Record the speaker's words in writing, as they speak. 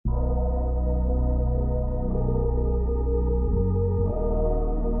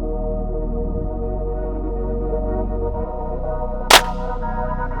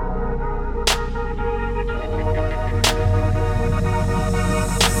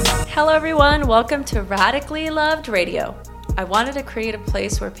Hello everyone, welcome to Radically Loved Radio. I wanted to create a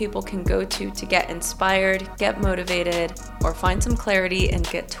place where people can go to get inspired, get motivated, or find some clarity and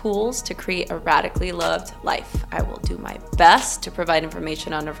get tools to create a radically loved life. I will do my best to provide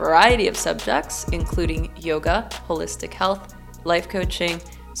information on a variety of subjects, including yoga, holistic health, life coaching,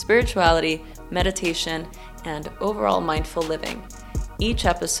 spirituality, meditation, and overall mindful living. Each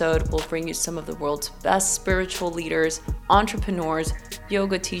episode will bring you some of the world's best spiritual leaders, entrepreneurs,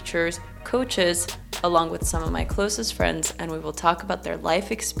 yoga teachers, coaches, along with some of my closest friends, and we will talk about their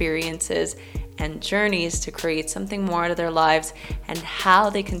life experiences and journeys to create something more out of their lives and how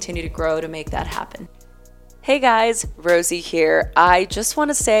they continue to grow to make that happen. Hey guys, Rosie here. I just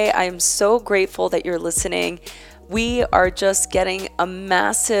want to say I am so grateful that you're listening. We are just getting a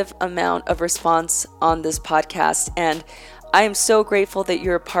massive amount of response on this podcast, and I am so grateful that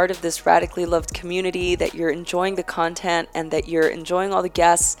you're a part of this radically loved community, that you're enjoying the content and that you're enjoying all the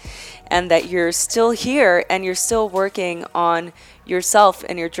guests and that you're still here and you're still working on yourself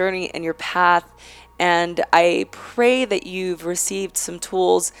and your journey and your path. And I pray that you've received some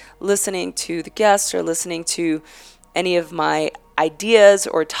tools listening to the guests or listening to any of my ideas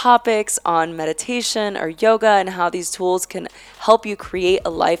or topics on meditation or yoga and how these tools can help you create a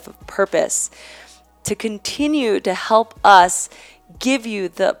life of purpose. To continue to help us give you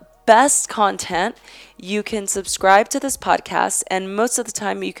the best content, you can subscribe to this podcast, and most of the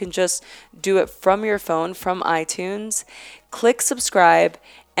time you can just do it from your phone, from iTunes. Click subscribe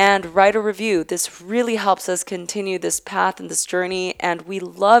and write a review. This really helps us continue this path and this journey, and we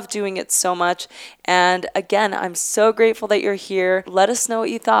love doing it so much. And again, I'm so grateful that you're here. Let us know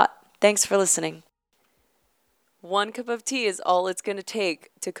what you thought. Thanks for listening. 1 cup of tea is all it's going to take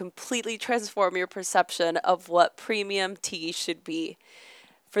to completely transform your perception of what premium tea should be.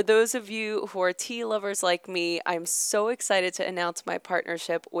 For those of you who are tea lovers like me, I'm so excited to announce my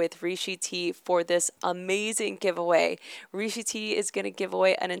partnership with Rishi Tea for this amazing giveaway. Rishi Tea is going to give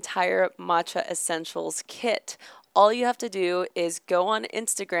away an entire Matcha Essentials kit. All you have to do is go on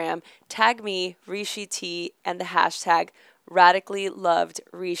Instagram, tag me, Rishi Tea, and the hashtag Radically Loved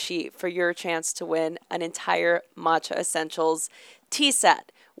Rishi for your chance to win an entire Matcha Essentials tea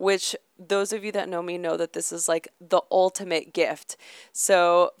set, which those of you that know me know that this is like the ultimate gift.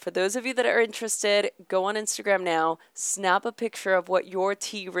 So for those of you that are interested, go on Instagram now, snap a picture of what your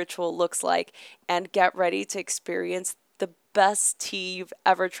tea ritual looks like, and get ready to experience the best tea you've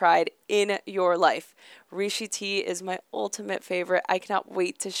ever tried in your life. Rishi Tea is my ultimate favorite. I cannot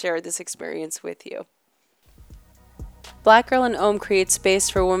wait to share this experience with you. Black Girl in Om creates space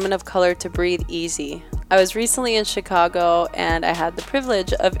for women of color to breathe easy. I was recently in Chicago and I had the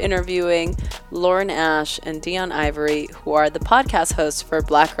privilege of interviewing Lauren Ash and Deun Ivory, who are the podcast hosts for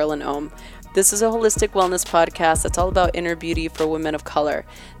Black Girl in Om. This is a holistic wellness podcast that's all about inner beauty for women of color.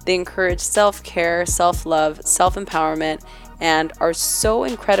 They encourage self-care, self-love, self-empowerment, and are so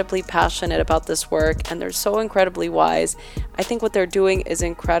incredibly passionate about this work, and they're so incredibly wise. I think what they're doing is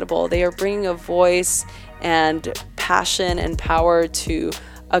incredible. They are bringing a voice and passion and power to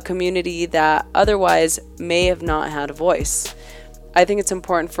a community that otherwise may have not had a voice. I think it's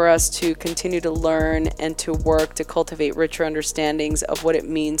important for us to continue to learn and to work to cultivate richer understandings of what it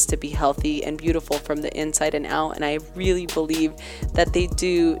means to be healthy and beautiful from the inside and out, and I really believe that they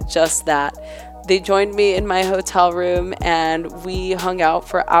do just that. They joined me in my hotel room and we hung out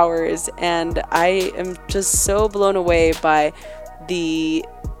for hours, and I am just so blown away by the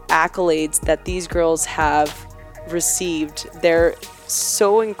accolades that these girls have received. They're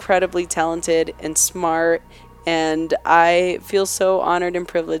so incredibly talented and smart, and I feel so honored and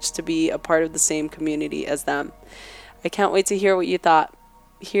privileged to be a part of the same community as them. I can't wait to hear what you thought.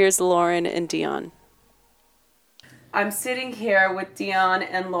 Here's Lauren and Deun. I'm sitting here with Deun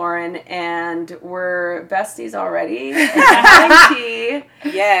and Lauren, and we're besties already. Tea.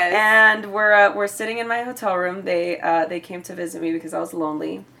 Yes. And we're sitting in my hotel room. They came to visit me because I was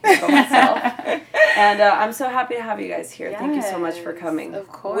lonely by myself. And I'm so happy to have you guys here. Yes. Thank you so much for coming. Of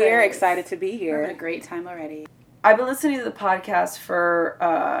course. We're excited to be here. We're having a great time already. I've been listening to the podcast for,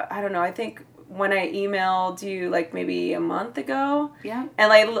 I don't know, I think when I emailed you like maybe a month ago. Yeah.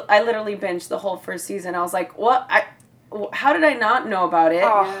 And I literally binged the whole first season. I was like, what? How did I not know about it?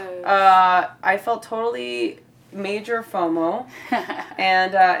 Oh. I felt totally major FOMO,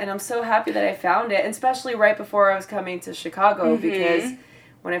 and I'm so happy that I found it, and especially right before I was coming to Chicago, because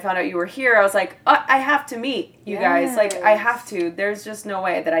when I found out you were here, I was like, I have to meet you guys. Like, I have to. There's just no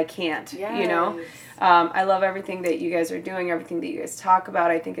way that I can't, you know? I love everything that you guys are doing, everything that you guys talk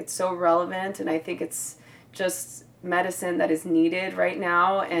about. I think it's so relevant, and I think it's just medicine that is needed right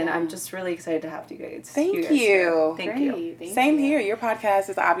now, and I'm just really excited to have you guys. Thank you. Thank you. Same here. Your podcast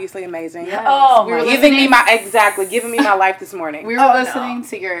is obviously amazing. Yes. Oh, we were giving me my life this morning. We were listening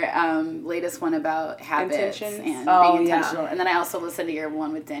to your latest one about habits Intentions. And being intentional, and then I also listened to your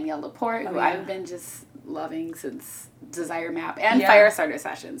one with Danielle Laporte, who I've been just loving since Desire Map and Fire Starter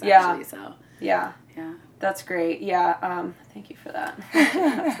Sessions. Actually, so yeah. That's great. Yeah. Thank you for that.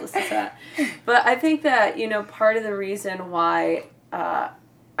 Let's listen to that. But I think that, part of the reason why, I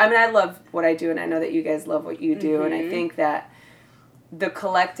love what I do, and I know that you guys love what you do. And I think that the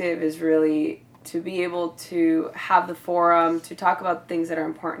collective is really to be able to have the forum to talk about things that are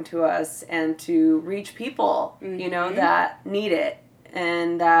important to us and to reach people, that need it,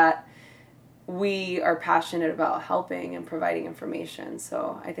 and that we are passionate about helping and providing information.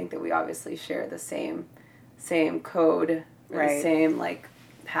 So I think that we obviously share the same code, the same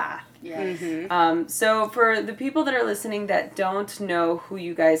path. Yes. So for the people that are listening that don't know who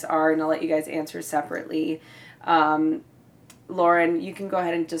you guys are, and I'll let you guys answer separately, Lauren, you can go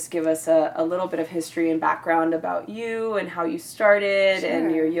ahead and just give us a little bit of history and background about you and how you started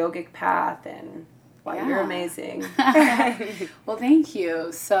and your yogic path and why you're amazing. Well, thank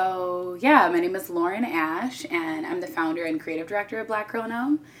you. So, my name is Lauren Ash, and I'm the founder and creative director of Black Girl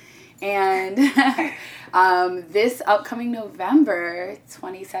Gnome. And this upcoming November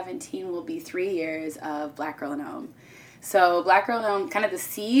 2017 will be 3 years of Black Girl Gnome. So Black Girl Gnome, kind of the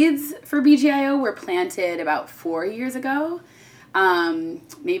seeds for BGIO were planted about 4 years ago.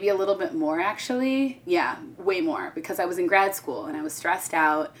 Maybe a little bit more, actually. Yeah, way more, because I was in grad school and I was stressed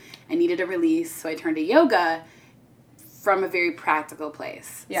out. I needed a release, so I turned to yoga from a very practical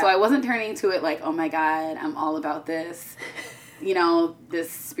place. Yeah. So I wasn't turning to it like, oh my God, I'm all about this. This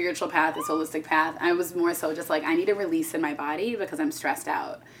spiritual path, this holistic path. I was more so just like, I need a release in my body because I'm stressed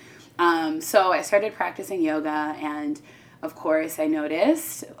out. So I started practicing yoga, and of course I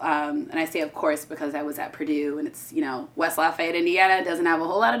noticed, and I say of course because I was at Purdue, and it's, West Lafayette, Indiana, doesn't have a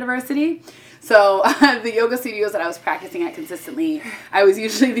whole lot of diversity. So the yoga studios that I was practicing at consistently, I was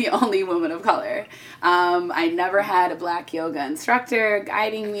usually the only woman of color. I never had a Black yoga instructor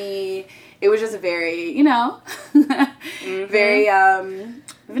guiding me. It was just very, very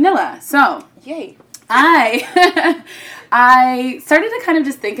vanilla. So, yay. I started to kind of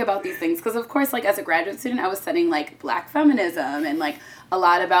just think about these things because, of course, as a graduate student, I was studying, Black feminism and, a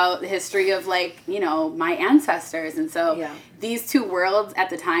lot about the history of, my ancestors. And so these two worlds at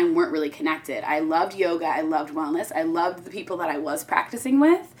the time weren't really connected. I loved yoga. I loved wellness. I loved the people that I was practicing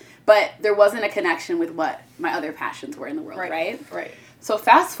with. But there wasn't a connection with what my other passions were in the world, right? Right. So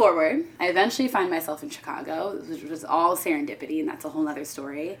fast forward, I eventually find myself in Chicago, which was all serendipity, and that's a whole other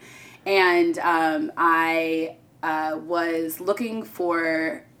story. And I was looking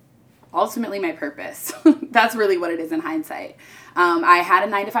for ultimately my purpose. That's really what it is in hindsight. I had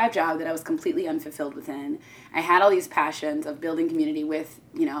a 9-to-5 job that I was completely unfulfilled within. I had all these passions of building community with,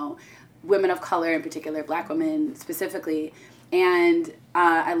 women of color in particular, Black women specifically. And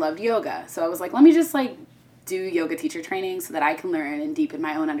I loved yoga. So I was like, let me just do yoga teacher training so that I can learn and deepen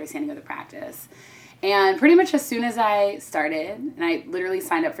my own understanding of the practice. And pretty much as soon as I started, and I literally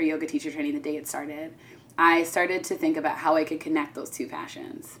signed up for yoga teacher training the day it started, I started to think about how I could connect those two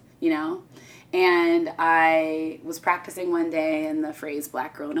passions, And I was practicing one day, and the phrase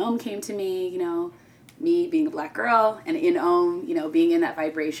Black Girl in Om came to me, me being a Black girl, and in Om, being in that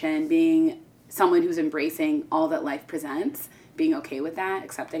vibration, being someone who's embracing all that life presents, being okay with that,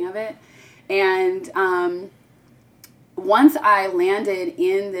 accepting of it. And once I landed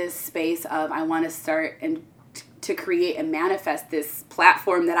in this space of I want to start and to create and manifest this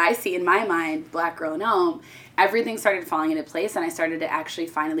platform that I see in my mind, Black Girl in Om, everything started falling into place, and I started to actually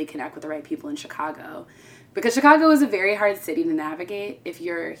finally connect with the right people in Chicago. Because Chicago is a very hard city to navigate if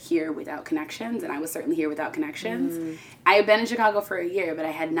you're here without connections, and I was certainly here without connections. I had been in Chicago for a year, but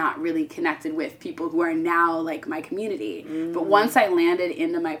I had not really connected with people who are now my community. But once I landed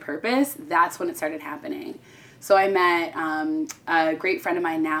into my purpose, that's when it started happening. So I met a great friend of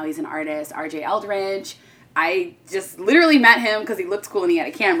mine now. He's an artist, RJ Eldridge. I just literally met him because he looked cool and he had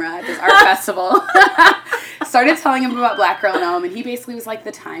a camera at this art festival. Started telling him about Black Girl in Om, and he basically was like,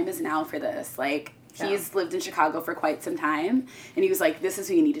 the time is now for this. He's lived in Chicago for quite some time, and he was like, this is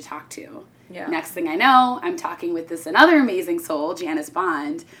who you need to talk to. Yeah. Next thing I know, I'm talking with this another amazing soul, Janice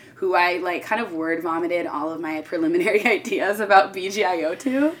Bond, who I kind of word vomited all of my preliminary ideas about BGIO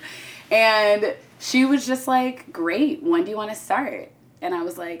to. And she was just like, great, when do you want to start? And I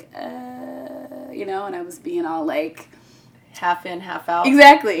was like, and I was being all half in, half out.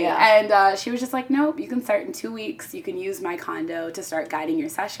 Exactly. Yeah. And she was just like, nope, you can start in 2 weeks. You can use my condo to start guiding your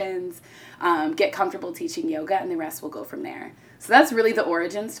sessions, get comfortable teaching yoga, and the rest will go from there. So that's really the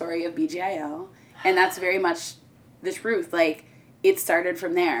origin story of BGIO. And that's very much the truth. Like, it started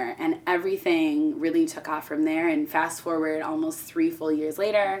from there, and everything really took off from there. And fast forward almost 3 full years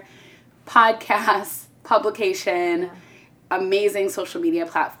later, podcasts, publication, amazing social media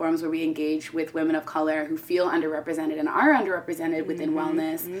platforms where we engage with women of color who feel underrepresented and are underrepresented within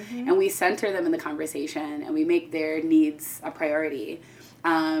wellness, and we center them in the conversation, and we make their needs a priority.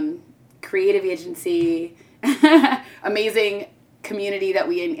 Creative agency, amazing community that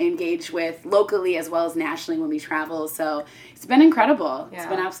we engage with locally as well as nationally when we travel. So it's been incredible. Yeah. It's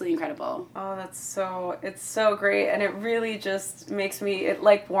been absolutely incredible. Oh, it's so great. And it really just makes me, it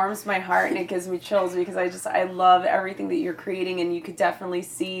like warms my heart and it gives me chills because I love everything that you're creating, and you could definitely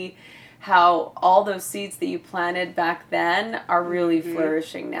see how all those seeds that you planted back then are really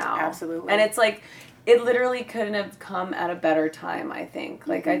flourishing now. Absolutely. And it's like, it literally couldn't have come at a better time, I think.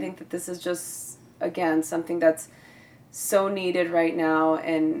 Like, I think that this is just, again, something that's so needed right now,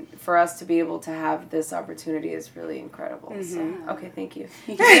 and for us to be able to have this opportunity is really incredible. So, okay, thank you.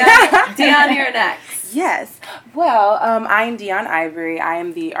 Deun, you're next. Yes. Well, I am Deun Ivory. I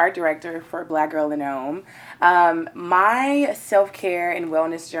am the art director for Black Girl in Deun. My self-care and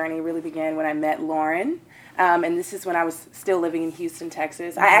wellness journey really began when I met Lauren. And this is when I was still living in Houston,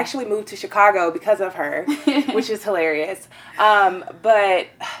 Texas. I actually moved to Chicago because of her, which is hilarious. But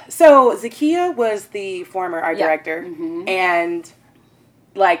so Zakiya was the former art director, and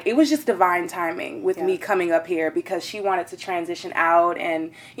like it was just divine timing with me coming up here because she wanted to transition out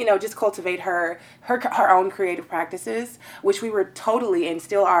and, you know, just cultivate her own creative practices, which we were totally and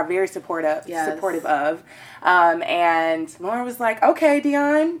still are very supportive of. And Lauren was like, okay,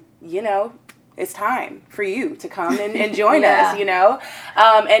 Deun, you know, it's time for you to come and join us, you know?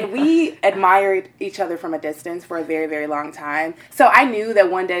 And we admired each other from a distance for a very, very long time. So I knew that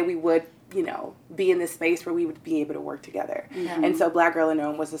one day we would, you know, be in this space where we would be able to work together. And so Black Girl in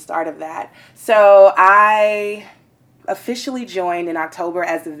Deun was the start of that. So I officially joined in October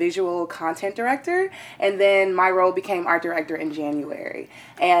as the visual content director, and then my role became art director in January.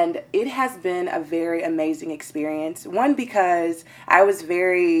 And it has been a very amazing experience. One, because I was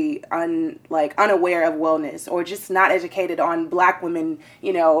very unaware of wellness, or just not educated on Black women,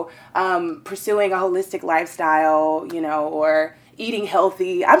 you know, pursuing a holistic lifestyle, you know, or eating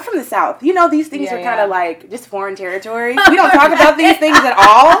healthy. I'm from the South. You know, these things are kind of like just foreign territory. We don't talk about these things at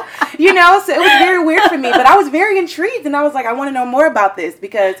all, you know, so it was very weird for me. But I was very intrigued, and I was like, I want to know more about this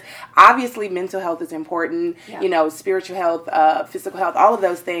because obviously mental health is important, you know, spiritual health, physical health, all of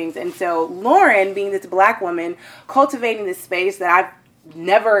those things. And so Lauren, being this Black woman, cultivating this space that I've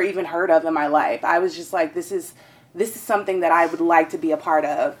never even heard of in my life, I was just like, this is something that I would like to be a part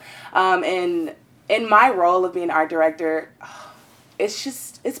of. And in my role of being art director,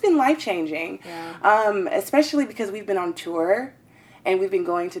 it's been life-changing, especially because we've been on tour and we've been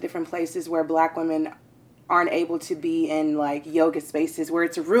going to different places where Black women aren't able to be in like yoga spaces where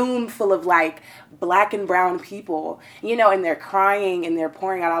it's a room full of like Black and brown people, you know, and they're crying and they're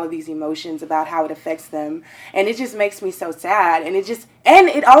pouring out all of these emotions about how it affects them. And it just makes me so sad. And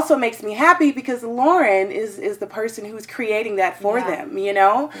it also makes me happy because Lauren is the person who's creating that for them, you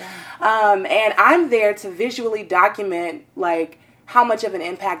know? And I'm there to visually document like how much of an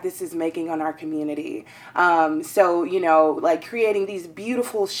impact this is making on our community. So, you know, like creating these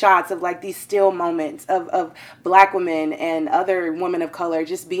beautiful shots of like these still moments of Black women and other women of color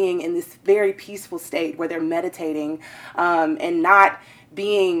just being in this very peaceful state where they're meditating and not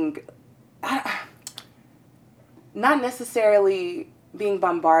being, not necessarily being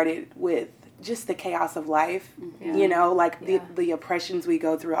bombarded with just the chaos of life, you know, like the oppressions we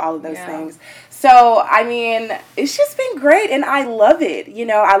go through, all of those things. So, I mean, it's just been great and I love it. You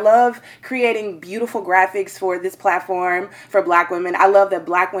know, I love creating beautiful graphics for this platform for Black women. I love that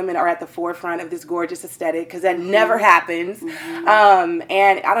Black women are at the forefront of this gorgeous aesthetic because that never happens. And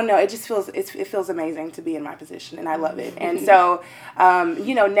I don't know, it just feels, it feels amazing to be in my position and I love it. And so,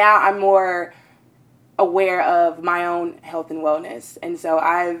 you know, now I'm more aware of my own health and wellness. And so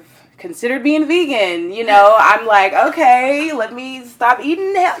I've considered being vegan, you know. I'm like, okay, let me stop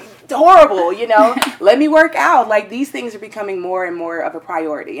eating horrible, you know. Let me work out. Like, these things are becoming more and more of a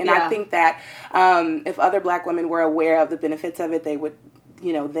priority. And I think that if other Black women were aware of the benefits of it, they would,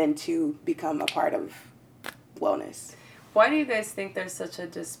 you know, then too become a part of wellness. Why do you guys think there's such a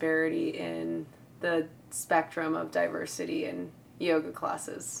disparity in the spectrum of diversity in yoga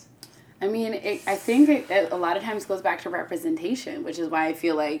classes? I mean, I think it a lot of times goes back to representation, which is why I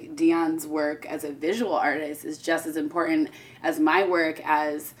feel like Deun's work as a visual artist is just as important as my work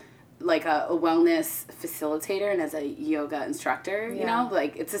as like a wellness facilitator and as a yoga instructor, you know?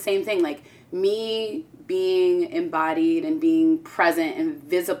 Like, it's the same thing. Like, me being embodied and being present and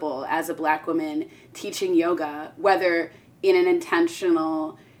visible as a Black woman teaching yoga, whether in an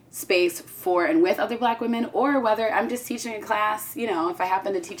intentional space for and with other Black women, or whether I'm just teaching a class, you know, if I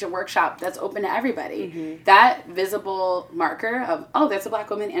happen to teach a workshop that's open to everybody. That visible marker of, oh, there's a Black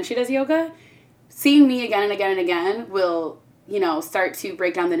woman and she does yoga, seeing me again and again and again will, you know, start to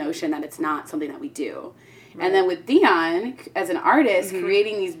break down the notion that it's not something that we do. Right. And then with Deun, as an artist,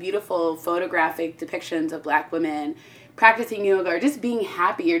 creating these beautiful photographic depictions of Black women practicing yoga or just being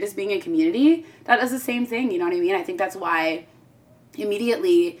happy or just being in community, that is the same thing, you know what I mean? I think that's why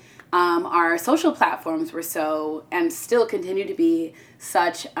immediately our social platforms were so, and still continue to be,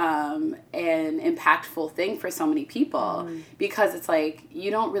 such an impactful thing for so many people, because it's like, you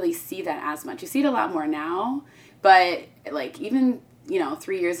don't really see that as much. You see it a lot more now, but like even, you know,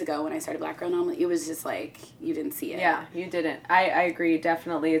 3 years ago when I started Black Girl Gnome, it was just like, you didn't see it. Yeah, you didn't. I agree,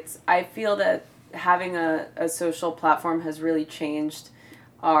 definitely. I feel that having a social platform has really changed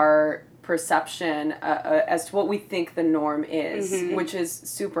our perception as to what we think the norm is, which is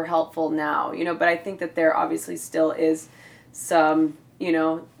super helpful now, you know, but I think that there obviously still is some, you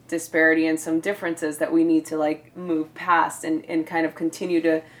know, disparity and some differences that we need to like move past and kind of continue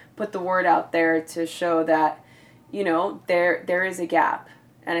to put the word out there to show that, you know, there is a gap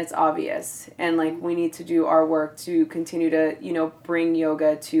and it's obvious, and like we need to do our work to continue to, you know, bring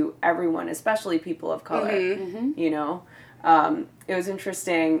yoga to everyone, especially people of color. You know, it was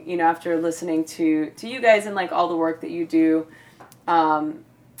interesting, you know, after listening to you guys and like all the work that you do,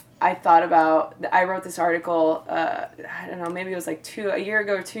 I thought about, I wrote this article, I don't know, maybe it was like 2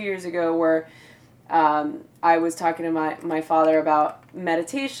 years ago, where I was talking to my father about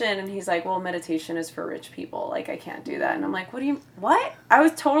meditation, and he's like, well, meditation is for rich people. Like, I can't do that. And I'm like, what? I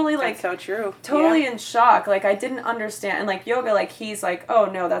was totally like, that's so true. Totally in shock. Like, I didn't understand. And like yoga, like he's like, oh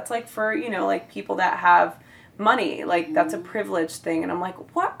no, that's like for, you know, like people that have money. Like, that's a privilege thing. And I'm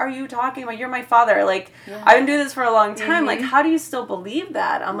like, what are you talking about? You're my father. Like, I've been doing this for a long time. Like, how do you still believe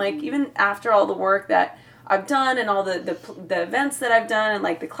that? I'm like, even after all the work that I've done and all the events that I've done and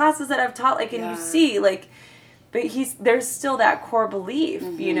like the classes that I've taught, like, and you see, like, but there's still that core belief,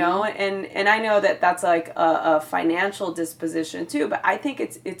 you know, and I know that that's like a financial disposition too, but I think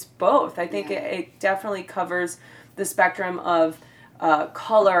it's both. I think it definitely covers the spectrum of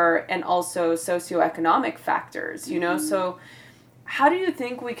color and also socioeconomic factors, you know. So how do you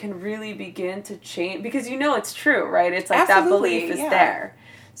think we can really begin to change? Because you know it's true, right? It's like Absolutely, that belief is there.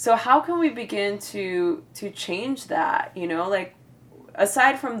 So how can we begin to change that, you know, like,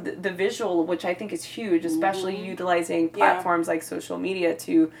 aside from the visual, which I think is huge, especially utilizing platforms like social media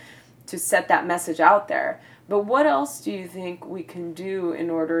to set that message out there. But what else do you think we can do in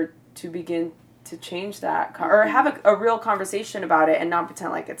order to begin to change that, or have a real conversation about it and not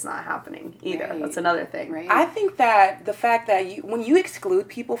pretend like it's not happening either? Right. That's another thing. Right. I think that the fact that when you exclude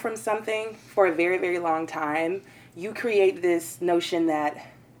people from something for a very, very long time, you create this notion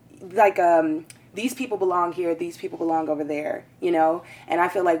that, like, these people belong here, these people belong over there, you know? And I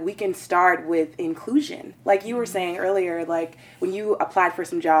feel like we can start with inclusion. Like you were saying earlier, like when you applied for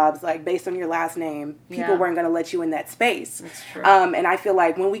some jobs, like based on your last name, people weren't going to let you in that space. That's true. And I feel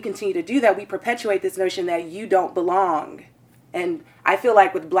like when we continue to do that, we perpetuate this notion that you don't belong. And I feel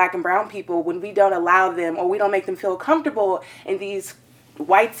like with Black and brown people, when we don't allow them or we don't make them feel comfortable in these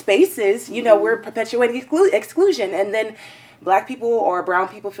white spaces, you know, we're perpetuating exclusion. And then Black people or brown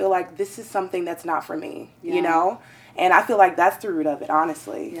people feel like this is something that's not for me, you know? And I feel like that's the root of it,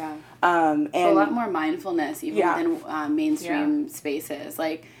 honestly. Yeah. And so a lot more mindfulness even within mainstream spaces.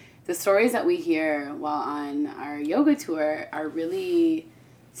 Like, the stories that we hear while on our yoga tour are really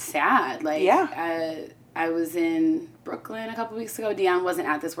sad. Like, I was in Brooklyn a couple weeks ago. Deun wasn't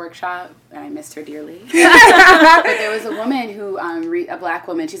at this workshop, and I missed her dearly. But there was a woman who, a Black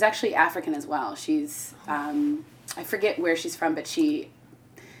woman, she's actually African as well. She's, I forget where she's from, but she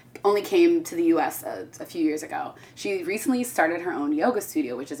only came to the U.S. a few years ago. She recently started her own yoga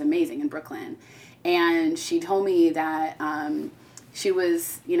studio, which is amazing, in Brooklyn. And she told me that she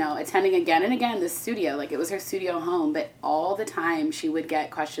was, you know, attending again and again this studio. Like, it was her studio home, but all the time she would get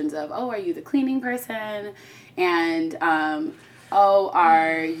questions of, oh, are you the cleaning person? And, oh,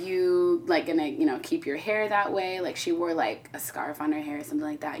 are you, like, gonna, you know, keep your hair that way? Like, she wore, like, a scarf on her hair or something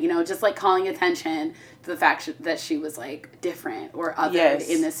like that. You know, just, like, calling attention to the fact that she was, like, different or othered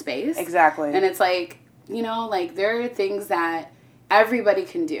in this space. Exactly. And it's like, you know, like, there are things that everybody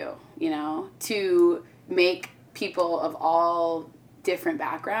can do. to make people of all different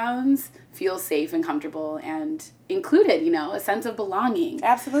backgrounds feel safe and comfortable and included, a sense of belonging.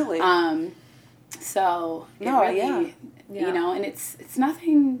 Absolutely. So No, it really, and it's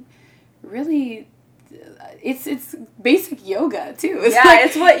nothing really. It's basic yoga too.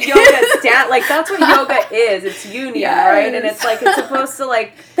 It's what yoga that's what yoga is. It's union, right? And it's like it's supposed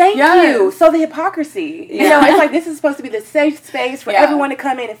to thank you. So the hypocrisy, it's like this is supposed to be the safe space for everyone to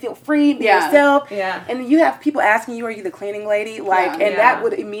come in and feel free, be yourself. Yeah. And you have people asking you, "Are you the cleaning lady?" That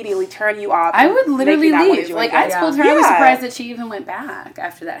would immediately turn you off. I would literally leave. I told her I was surprised that she even went back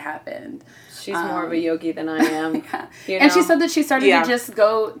after that happened. She's more of a yogi than I am. And she said that she started to just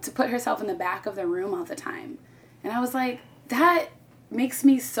go to put herself in the back of the room all the time. And I was like, that makes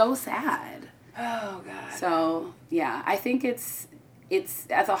me so sad. Oh, God. So, I think it's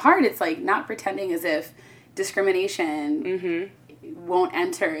at the heart, it's like not pretending as if discrimination won't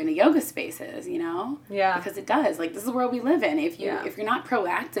enter into yoga spaces, Yeah. Because it does. Like, this is the world we live in. If you're not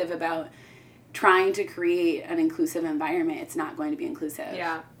proactive about trying to create an inclusive environment, it's not going to be inclusive.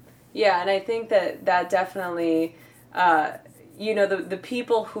 Yeah. Yeah, and I think that definitely, the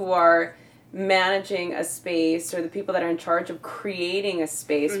people who are managing a space or the people that are in charge of creating a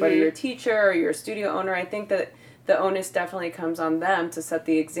space, whether you're a teacher or you're a studio owner, I think that the onus definitely comes on them to set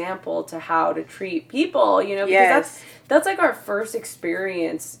the example to how to treat people, because that's like our first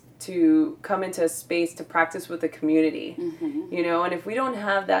experience to come into a space to practice with the community, and if we don't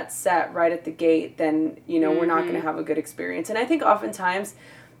have that set right at the gate, then, we're not going to have a good experience. And I think oftentimes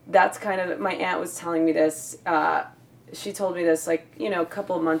that's kind of, my aunt was telling me this, she told me this, a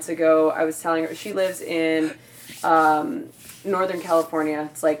couple of months ago. I was telling her, she lives in Northern California.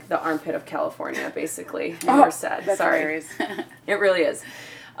 It's like the armpit of California, basically. Merced. Sorry. It really is.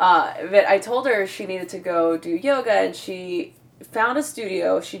 But I told her she needed to go do yoga, and she found a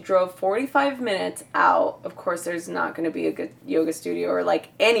studio. She drove 45 minutes out. Of course, there's not going to be a good yoga studio or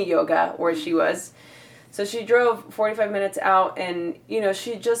any yoga where she was. So she drove 45 minutes out, and,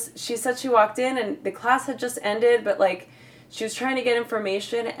 she said she walked in and the class had just ended, but she was trying to get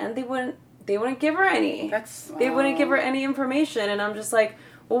information and they wouldn't give her any. They wouldn't give her any information. And I'm just like,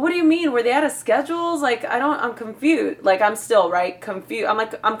 well, what do you mean? Were they out of schedules? I'm confused. I'm still, confused.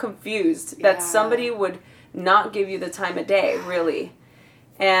 I'm confused that somebody would not give you the time of day, really.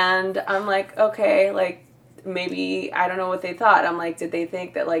 And I'm like, okay, maybe, I don't know what they thought. I'm like, did they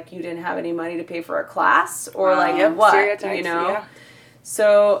think that, you didn't have any money to pay for a class? Or, what? Stereotypes, yeah.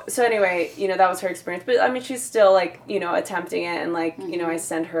 So anyway, that was her experience. But, I mean, she's still, attempting it. And, I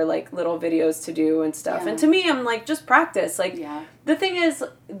send her, little videos to do and stuff. Yeah. And to me, I'm like, just practice. The thing is,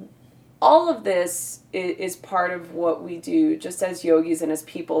 all of this is part of what we do just as yogis and as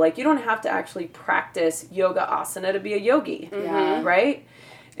people. You don't have to actually practice yoga asana to be a yogi. Right?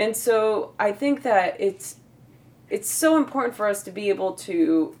 And so I think that it's so important for us to be able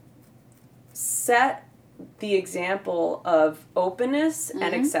to set the example of openness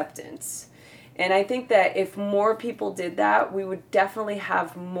and acceptance. And I think that if more people did that, we would definitely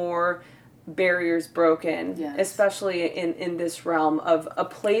have more barriers broken, especially in this realm of a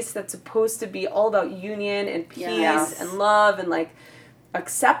place that's supposed to be all about union and peace and love and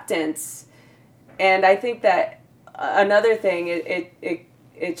acceptance. And I think that another thing,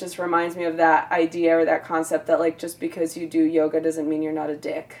 it just reminds me of that idea or that concept that just because you do yoga doesn't mean you're not a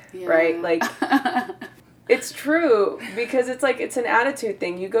dick, right? It's true, because it's an attitude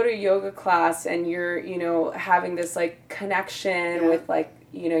thing. You go to a yoga class and you're, having this connection with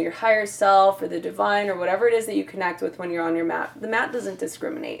your higher self or the divine or whatever it is that you connect with when you're on your mat. The mat doesn't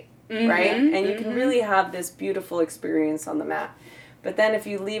discriminate, right? And you can really have this beautiful experience on the mat. But then if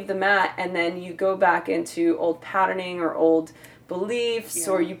you leave the mat and then you go back into old patterning or old beliefs,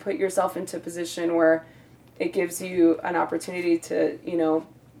 or you put yourself into a position where it gives you an opportunity to,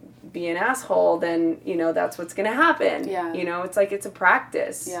 be an asshole, then, that's what's going to happen. Yeah. It's a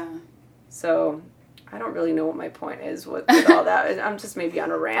practice. Yeah. So I don't really know what my point is with all that. I'm just maybe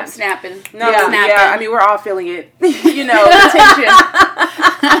on a rant. I'm snapping. No, yeah. I mean, we're all feeling it. The tension.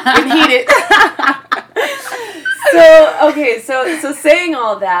 And heated. So saying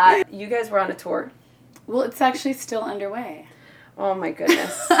all that, you guys were on a tour. Well, it's actually still underway. Oh my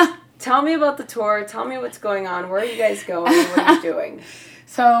goodness. Tell me about the tour. Tell me what's going on. Where are you guys going? What are you doing?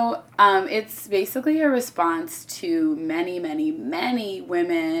 So it's basically a response to many, many, many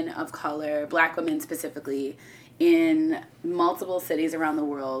women of color, Black women specifically, in multiple cities around the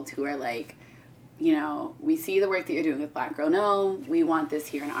world who are we see the work that you're doing with Black Girl No, we want this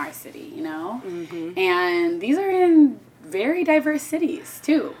here in our city, And these are in very diverse cities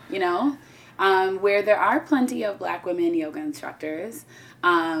too, where there are plenty of Black women yoga instructors.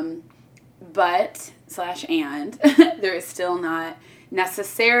 and there is still not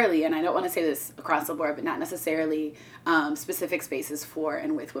necessarily, and I don't want to say this across the board, but not necessarily specific spaces for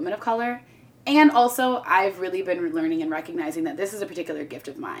and with women of color. And also, I've really been learning and recognizing that this is a particular gift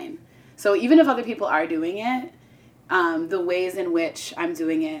of mine. So even if other people are doing it, the ways in which I'm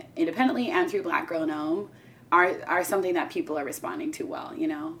doing it independently and through Black Girl in Om are something that people are responding to well, you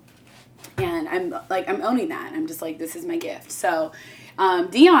know? And I'm owning that. I'm just like, this is my gift. So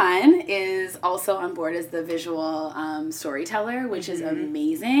Deun is also on board as the visual storyteller, which is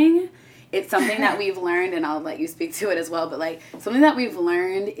amazing. It's something that we've learned, and I'll let you speak to it as well, but like something that we've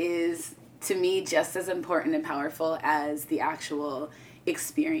learned is, to me, just as important and powerful as the actual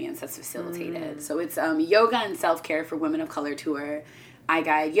experience that's facilitated. So it's yoga and self-care for women of color tour. I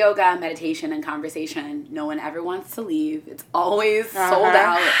guide yoga, meditation, and conversation. No one ever wants to leave. It's always sold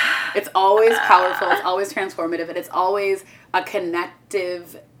out. It's always powerful. It's always transformative. And it's always a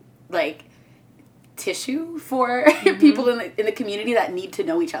connective, like, tissue for people in the community that need to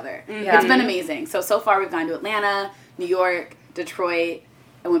know each other. It's been amazing. So far we've gone to Atlanta, New York, Detroit.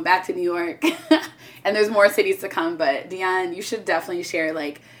 I went back to New York. And there's more cities to come. But Deun, you should definitely share,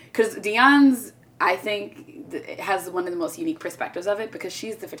 like, because Deun's, I think, has one of the most unique perspectives of it because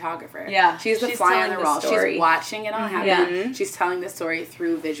she's the photographer. Yeah. She's the fly on the wall. She's watching it all happen. Yeah. She's telling the story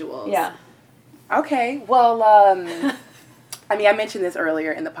through visuals. Yeah. Okay. Well, I mean, I mentioned this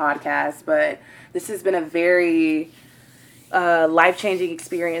earlier in the podcast, but this has been a very life-changing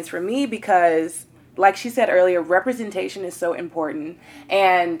experience for me because, like she said earlier, representation is so important.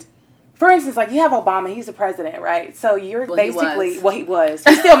 And for instance, like, you have Obama, he's the president, right? So you're basically, he was.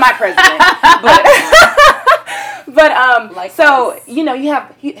 He's still my president. But so, you know, you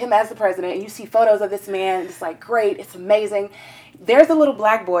have him as the president, and you see photos of this man, and it's like, great, it's amazing. There's a little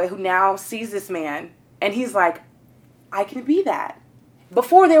black boy who now sees this man, and he's like, I can be that.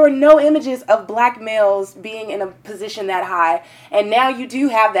 Before, there were no images of black males being in a position that high, and now you do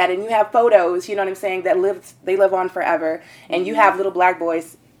have that, and you have photos, you know what I'm saying, that they live on forever, and you have little black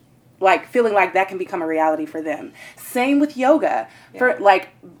boys like feeling like that can become a reality for them. Same with yoga. Yeah. For like,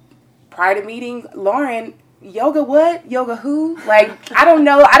 prior to meeting Lauren, yoga what? Yoga who? Like, I don't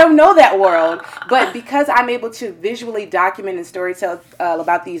know that world. But because I'm able to visually document and storytell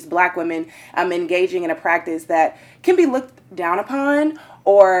about these black women engaging in a practice that can be looked down upon,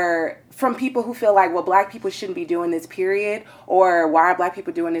 or from people who feel like, well, black people shouldn't be doing this, period, or why are black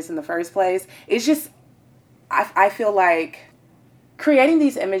people doing this in the first place? It's just, I feel like creating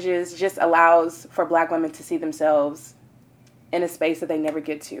these images just allows for black women to see themselves in a space that they never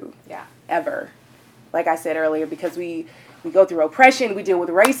get to. Yeah. Ever. Like I said earlier, because we go through oppression, we deal with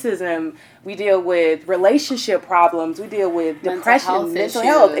racism, we deal with relationship problems, we deal with depression, mental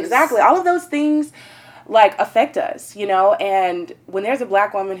health. Exactly. All of those things, like, affect us, you know? And when there's a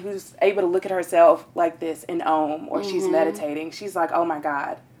black woman who's able to look at herself like this in Om, or she's meditating, she's like, oh my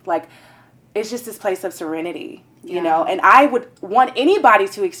God. Like, it's just this place of serenity. You know, and I would want anybody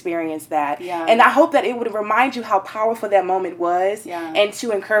to experience that. Yeah. And I hope that it would remind you how powerful that moment was, and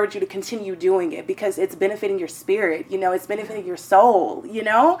to encourage you to continue doing it because it's benefiting your spirit, you know, it's benefiting your soul, you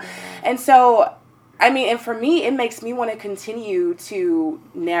know? And so, I mean, and for me, it makes me want to continue to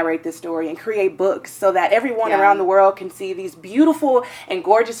narrate this story and create books so that everyone around the world can see these beautiful and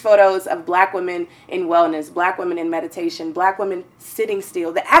gorgeous photos of black women in wellness, black women in meditation, black women sitting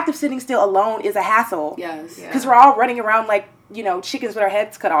still. The act of sitting still alone is a hassle. Yes. Because we're all running around like, you know, chickens with our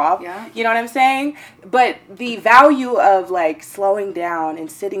heads cut off. Yeah. You know what I'm saying? But the value of, like, slowing down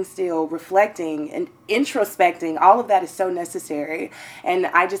and sitting still, reflecting and introspecting, all of that is so necessary. And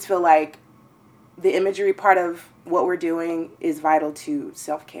I just feel like the imagery part of what we're doing is vital to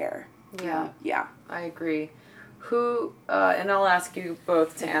self-care. Yeah. I agree. Who, and I'll ask you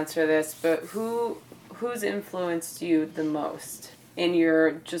both to answer this, but who's influenced you the most in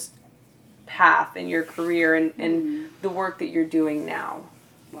your just path, in your career, and the work that you're doing now?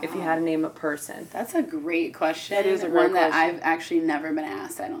 Wow. If you had to name a person. That's a great question. That is a great one that I've actually never been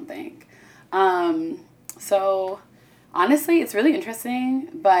asked, I don't think. So, honestly, it's really interesting,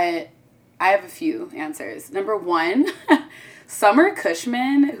 but I have a few answers. Number one, Summer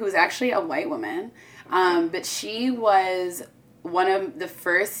Cushman, who's actually a white woman, but she was one of the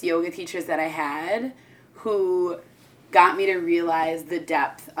first yoga teachers that I had who got me to realize the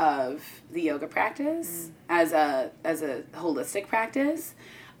depth of the yoga practice as a holistic practice.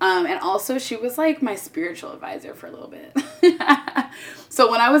 And also, she was like my spiritual advisor for a little bit.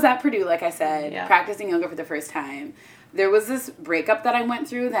 So when I was at Purdue, like I said, practicing yoga for the first time, there was this breakup that I went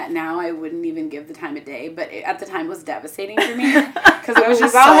through that now I wouldn't even give the time of day, but at the time was devastating for me because it was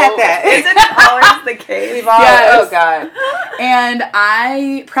just all had that. Isn't it always the case? We've all, oh God. And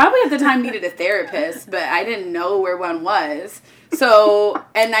I probably at the time needed a therapist, but I didn't know where one was. So,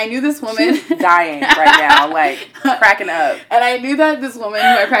 and I knew this woman. She's dying right now, like cracking up. And I knew that this woman who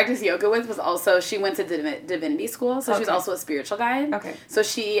I practiced yoga with was also, she went to divinity school, so she's also a spiritual guide. Okay. So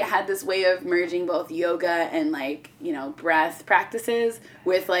she had this way of merging both yoga and like, you know, breath practices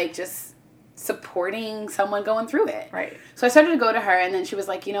with like just supporting someone going through it. Right. So I started to go to her, and then she was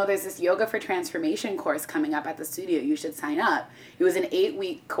like, you know, there's this Yoga for Transformation course coming up at the studio. You should sign up. It was an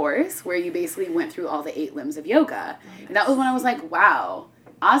 8-week course where you basically went through all the 8 limbs of yoga. Nice. And that was when I was like, wow,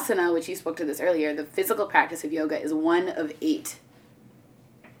 asana, which you spoke to this earlier, the physical practice of yoga is one of 8.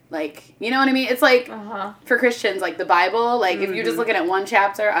 Like, you know what I mean? It's like, for Christians, like the Bible, like if you're just looking at one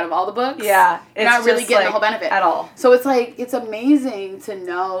chapter out of all the books, you're not really getting the whole benefit. At all. So it's like, it's amazing to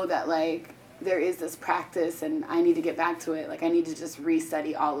know that like, there is this practice and I need to get back to it. Like I need to just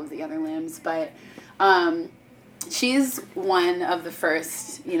restudy all of the other limbs. But she's one of the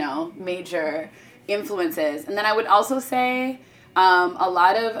first, you know, major influences. And then I would also say a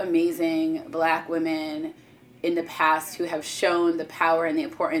lot of amazing Black women in the past who have shown the power and the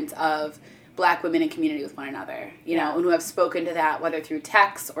importance of Black women in community with one another, you know, and who have spoken to that, whether through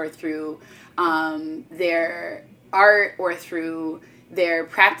text or through their art or through their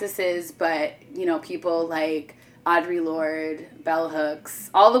practices. But, you know, people like Audre Lorde, Bell Hooks,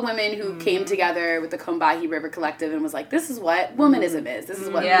 all the women who came together with the Combahee River Collective and was like, this is what womanism is. This is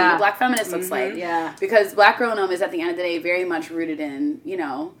what being a Black feminist looks like. Yeah. Because Black Girl-ism is, at the end of the day, very much rooted in, you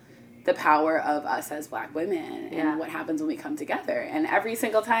know, the power of us as Black women and what happens when we come together. And every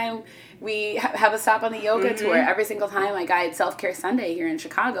single time we have a stop on the yoga tour, every single time I guide Self-Care Sunday here in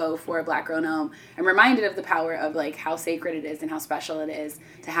Chicago for Black Girl Gnome, I'm reminded of the power of like how sacred it is and how special it is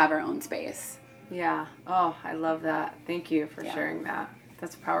to have our own space. Yeah. Oh, I love that. Thank you for sharing that.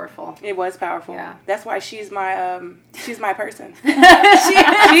 That's powerful. It was powerful. Yeah. That's why she's my person. she's my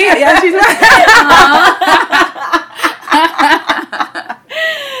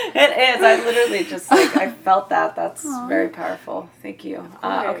It is. I literally just like, I felt that. That's very powerful. Thank you.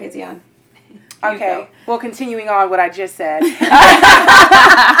 Okay, Deun. Okay. Well, continuing on what I just said.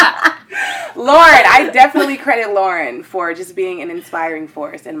 Lauren, I definitely credit Lauren for just being an inspiring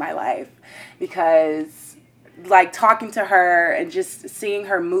force in my life, because like talking to her and just seeing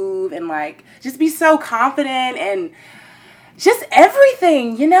her move and like just be so confident and just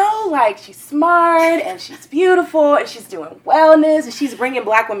everything, you know, like she's smart and she's beautiful and she's doing wellness and she's bringing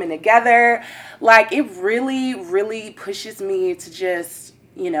Black women together. Like it really, really pushes me to just,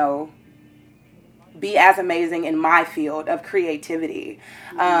 you know, be as amazing in my field of creativity.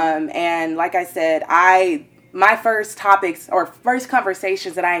 And like I said, my first topics or first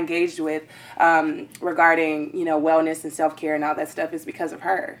conversations that I engaged with regarding, you know, wellness and self-care and all that stuff is because of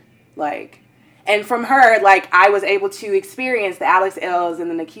her. Like, and from her, like, I was able to experience the Alex L's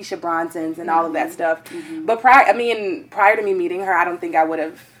and the Nikisha Bronsons and all of that stuff. But prior to me meeting her, I don't think I would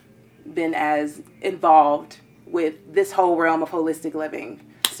have been as involved with this whole realm of holistic living.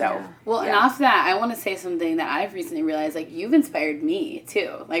 So, and off that, I want to say something that I've recently realized, like, you've inspired me,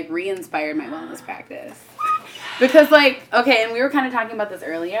 too. Like, re-inspired my wellness practice. Because, like, okay, and we were kind of talking about this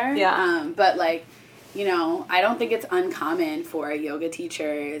earlier. Yeah. But, like, you know, I don't think it's uncommon for yoga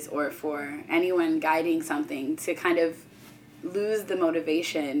teachers or for anyone guiding something to kind of lose the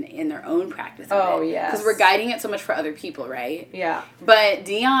motivation in their own practice of it. Oh, yes. Because we're guiding it so much for other people, right? Yeah. But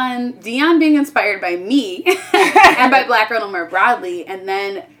Deun being inspired by me and by Black Girl more broadly, and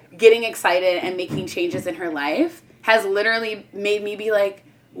then getting excited and making changes in her life has literally made me be like,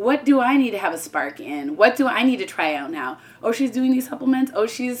 what do I need to have a spark in? What do I need to try out now? Oh, she's doing these supplements. Oh,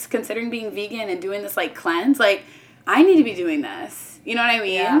 she's considering being vegan and doing this, like, cleanse. Like, I need to be doing this. You know what I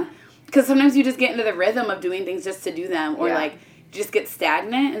mean? Yeah. Because sometimes you just get into the rhythm of doing things just to do them, or, like, just get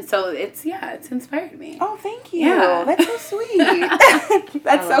stagnant. And so it's inspired me. Oh, thank you. Yeah. That's so sweet.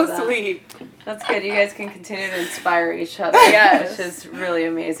 That's so sweet. That's good. You guys can continue to inspire each other, which is really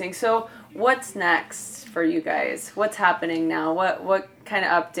amazing. So what's next for you guys? What's happening now? What kind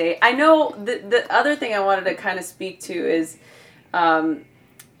of update? I know the other thing I wanted to kind of speak to is,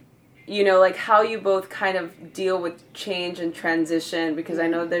 you know, like how you both kind of deal with change and transition, because I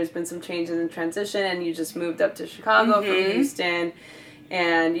know there's been some changes in transition, and you just moved up to Chicago from Houston,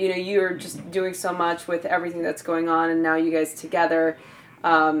 and, you know, you're just doing so much with everything that's going on, and now you guys together.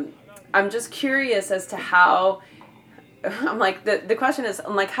 I'm just curious as to how, I'm like, the question is,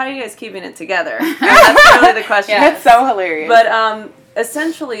 I'm like, how are you guys keeping it together? That's really the question. That's so hilarious. But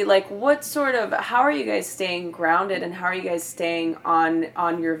essentially, like, how are you guys staying grounded, and how are you guys staying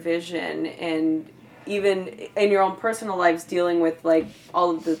on your vision, and even in your own personal lives dealing with, like, all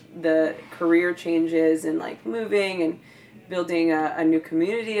of the career changes and, like, moving and building a new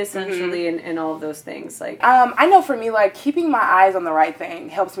community essentially, and all of those things. Like, I know for me, like, keeping my eyes on the right thing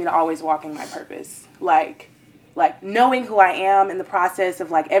helps me to always walk in my purpose. Like knowing who I am in the process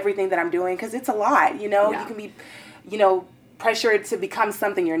of like everything that I'm doing, because it's a lot, you know. You can be, you know, pressured to become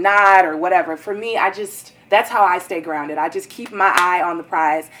something you're not or whatever. For me, that's how I stay grounded. I just keep my eye on the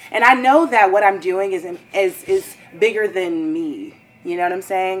prize, and I know that what I'm doing is bigger than me. You know what I'm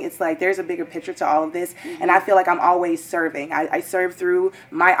saying? It's like there's a bigger picture to all of this, and I feel like I'm always serving. I serve through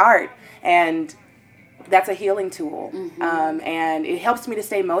my art, and that's a healing tool. And it helps me to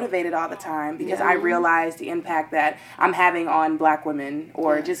stay motivated all the time, because I realize the impact that I'm having on Black women,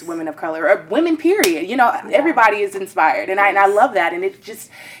 or just women of color, or women, period. You know, everybody is inspired, and I love that, and it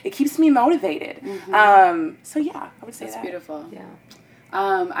keeps me motivated. So yeah, I would say that's that. beautiful. yeah.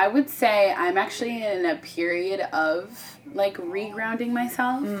 I would say I'm actually in a period of like regrounding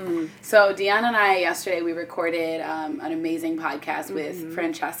myself. So Deun and I yesterday we recorded an amazing podcast with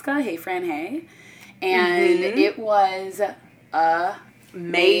Francesca. Hey Fran, hey, and it was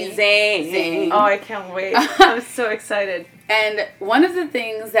amazing. Oh, I can't wait! I'm so excited. And one of the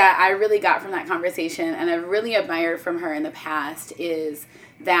things that I really got from that conversation, and I've really admired from her in the past, is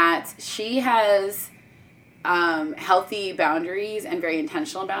that she has healthy boundaries and very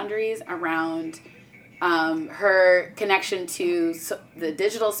intentional boundaries around her connection to the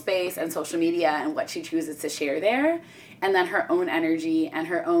digital space and social media and what she chooses to share there, and then her own energy and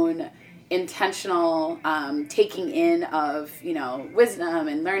her own intentional taking in of, you know, wisdom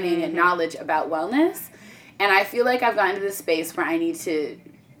and learning and knowledge about wellness. And I feel like I've gotten to this space where I need to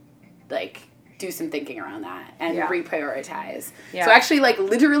like do some thinking around that and reprioritize. So actually, like,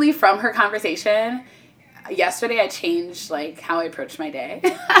 literally from her conversation yesterday, I changed like how I approached my day.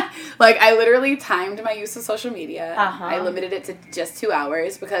 Like, I literally timed my use of social media. I limited it to just 2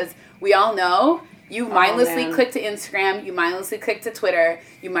 hours, because we all know you mindlessly click to Instagram, you mindlessly click to Twitter,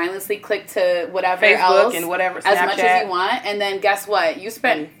 you mindlessly click to whatever Facebook else, and whatever, as Snapchat. much as you want, and then guess what? You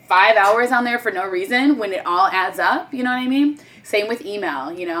spent 5 hours on there for no reason when it all adds up. You know what I mean? Same with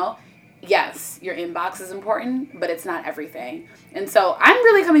email. You know, yes, your inbox is important, but it's not everything. And so I'm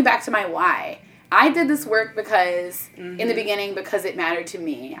really coming back to my why. I did this work because, in the beginning, because it mattered to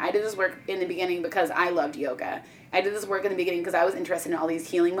me. I did this work in the beginning because I loved yoga. I did this work in the beginning because I was interested in all these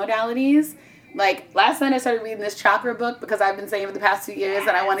healing modalities. Like, last night I started reading this chakra book because I've been saying for the past 2 years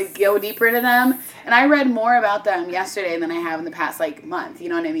that I want to go deeper into them. And I read more about them yesterday than I have in the past, like, month. You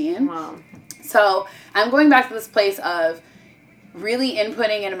know what I mean? Wow. So I'm going back to this place of really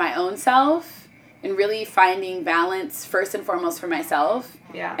inputting into my own self and really finding balance first and foremost for myself.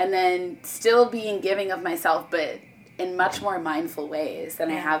 Yeah. And then still being giving of myself, but in much more mindful ways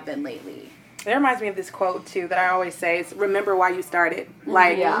than I have been lately. It reminds me of this quote, too, that I always say. It's, remember why you started.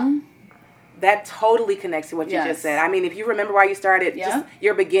 Like, that totally connects to what you just said. I mean, if you remember why you started, just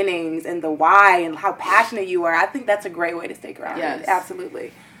your beginnings and the why and how passionate you are, I think that's a great way to stay grounded. Yes.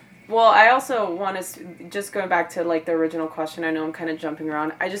 Absolutely. Well, I also want to, just going back to like the original question, I know I'm kind of jumping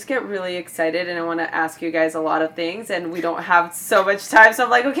around. I just get really excited and I want to ask you guys a lot of things, and we don't have so much time. So I'm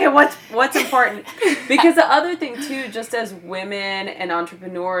like, okay, what's important? Because the other thing too, just as women and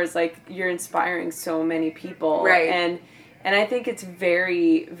entrepreneurs, like, you're inspiring so many people. Right. And I think it's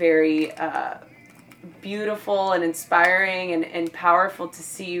very, very beautiful and inspiring and powerful to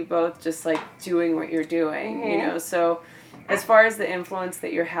see you both just like doing what you're doing, you know? So as far as the influence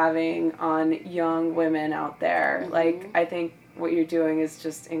that you're having on young women out there, like, I think what you're doing is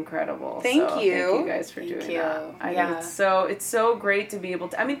just incredible. Thank you. Thank you guys for doing that. I think it's so great to be able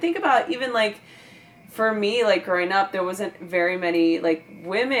to, I mean, think about even like, for me, like, growing up, there wasn't very many, like,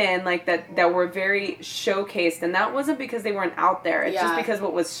 women, like, that were very showcased, and that wasn't because they weren't out there. It's just because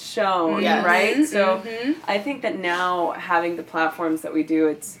what was shown, right? So I think that now, having the platforms that we do,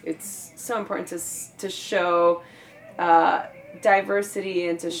 it's so important to show diversity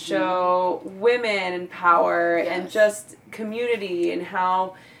and to show women in power and just community and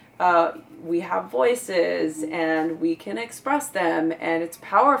how we have voices and we can express them, and it's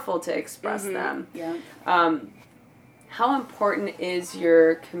powerful to express them. How important is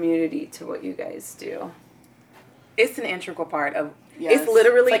your community to what you guys do? It's an integral part of, it's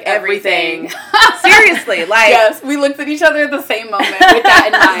literally like everything. Seriously. Seriously, like... Yes, we looked at each other at the same moment with that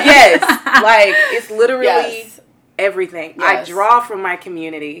in mind. Yes, like, it's literally... everything. I draw from my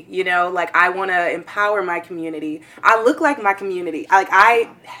community, you know, like, I want to empower my community. I look like my community. Like, I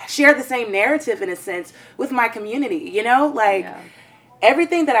share the same narrative in a sense with my community, you know, like,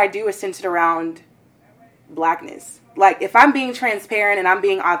 everything that I do is centered around Blackness. Like, if I'm being transparent and I'm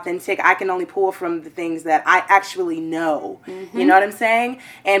being authentic, I can only pull from the things that I actually know. Mm-hmm. You know what I'm saying?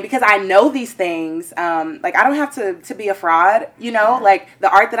 And because I know these things, like, I don't have to be a fraud, you know? Yeah. Like, the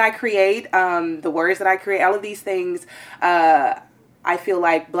art that I create, the words that I create, all of these things, I feel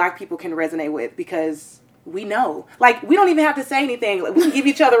like Black people can resonate with because we know. Like, we don't even have to say anything. Like, we can give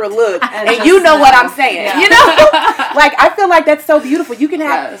each other a look and you know what I'm saying. Yeah. You know? Like, I feel like that's so beautiful. You can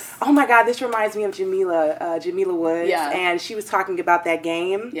have, oh my God, this reminds me of Jamila Woods. Yeah. And she was talking about that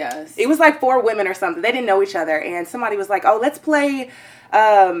game. Yes. It was like 4 women or something. They didn't know each other. And somebody was like, oh, let's play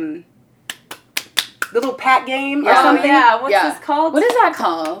the little pat game or something. Yeah. What's this called? What is that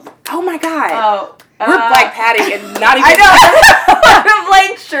called? Oh my God. We're like patting and not even. I know. I'm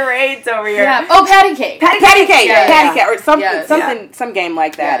like charades over here. Yeah. Oh, patty cake. Patty cake. Yeah, patty cake. Or something, some game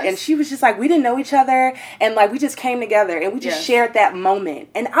like that. Yes. And she was just like, we didn't know each other. And like, we just came together and we just shared that moment.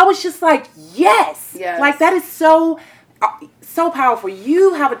 And I was just like, yes. Like, that is so powerful.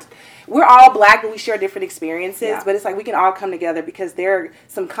 We're all Black, but we share different experiences. Yeah. But it's like we can all come together because there are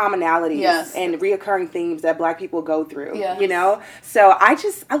some commonalities and reoccurring themes that Black people go through. Yes. You know? So I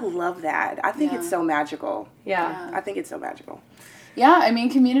love that. I think it's so magical. Yeah. I think it's so magical. Yeah, I mean,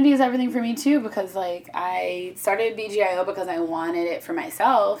 community is everything for me too because, like, I started BGIO because I wanted it for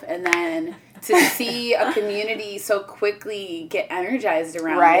myself, and then to see a community so quickly get energized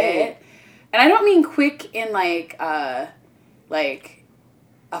around it. And I don't mean quick in like a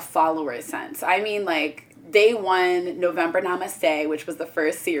follower sense. I mean, like, day 1, November Namaste, which was the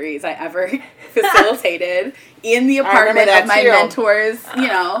first series I ever facilitated in the apartment of my mentor's,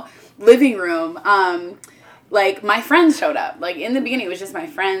 living room. Like, my friends showed up. Like, in the beginning, it was just my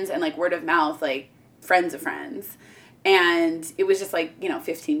friends and, like, word of mouth, like, friends of friends. And it was just, like,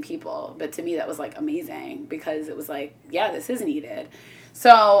 15 people. But to me, that was, like, amazing because it was like, yeah, this is needed.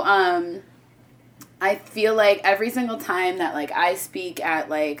 So, I feel like every single time that, like, I speak at,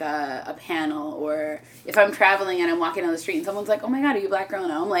 like, a panel or if I'm traveling and I'm walking down the street and someone's like, oh, my God, are you a Black girl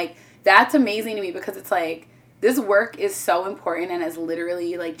now? I'm like, that's amazing to me because it's, like, this work is so important and has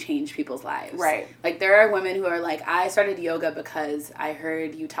literally, like, changed people's lives. Right. Like, there are women who are like, I started yoga because I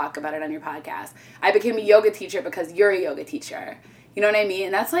heard you talk about it on your podcast. I became a yoga teacher because you're a yoga teacher. You know what I mean?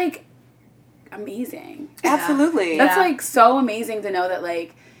 And that's, like, amazing. Absolutely. That's, like, so amazing to know that,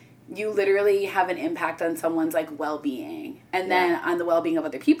 like, you literally have an impact on someone's, like, well-being and then on the well-being of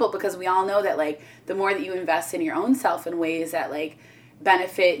other people because we all know that, like, the more that you invest in your own self in ways that, like,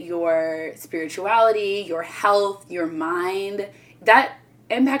 benefit your spirituality, your health, your mind, that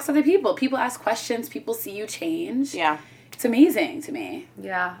impacts other people. People ask questions. People see you change. Yeah. It's amazing to me.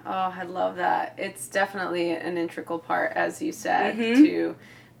 Yeah. Oh, I love that. It's definitely an integral part, as you said, to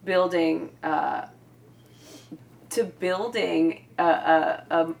building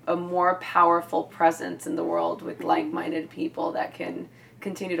a more powerful presence in the world with like-minded people that can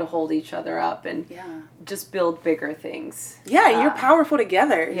continue to hold each other up and just build bigger things. Yeah, and you're powerful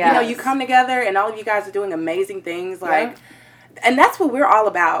together. Yes. You come together and all of you guys are doing amazing things. Like, and that's what we're all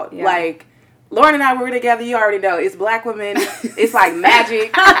about. Yeah. Like, Lauren and I were together, you already know. It's Black women. It's like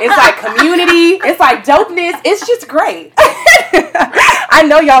magic. It's like community. It's like dopeness. It's just great. I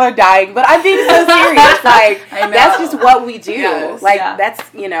know y'all are dying, but I'm being so serious. Like, that's just what we do. Yes. Like,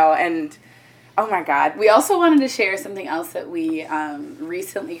 that's, and oh my God. We also wanted to share something else that we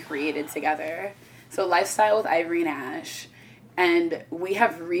recently created together. So, Lifestyle with Ivory and Ash. And we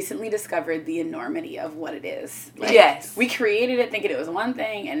have recently discovered the enormity of what it is. Like, yes. We created it thinking it was one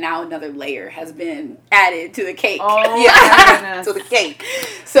thing, and now another layer has been added to the cake. Oh, yeah. To the cake.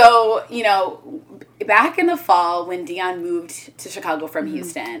 So, back in the fall when Deun moved to Chicago from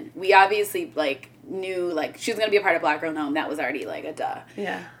Houston, we obviously, like, knew, like, she was going to be a part of Black Girl Gnome. That was already, like, a duh.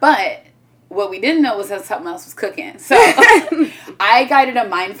 Yeah. But what we didn't know was that something else was cooking. So I guided a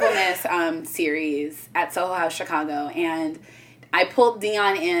mindfulness series at Soho House Chicago, and I pulled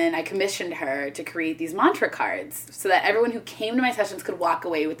Deun in, I commissioned her to create these mantra cards so that everyone who came to my sessions could walk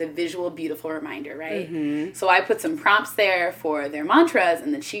away with a visual, beautiful reminder, right? Mm-hmm. So I put some prompts there for their mantras,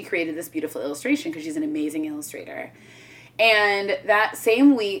 and then she created this beautiful illustration because she's an amazing illustrator. And that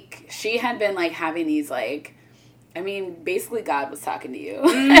same week, she had been, like, having these, like, basically God was talking to you.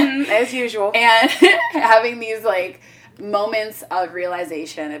 As usual. And having these, like, moments of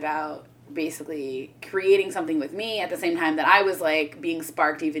realization about basically creating something with me at the same time that I was, like, being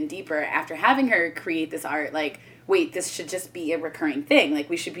sparked even deeper after having her create this art. Like, wait, this should just be a recurring thing. Like,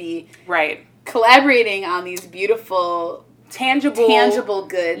 we should be collaborating on these beautiful, tangible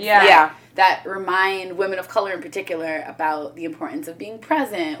goods that remind women of color in particular about the importance of being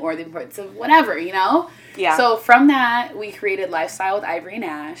present or the importance of whatever, Yeah. So from that, we created Lifestyle with Ivory and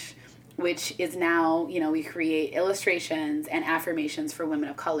Ash, which is now, we create illustrations and affirmations for women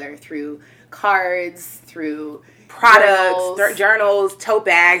of color through cards, through products, journals, tote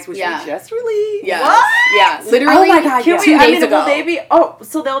bags, which we just released. Yes. What? Yeah, literally. Oh my God, 2 days ago. Will they be?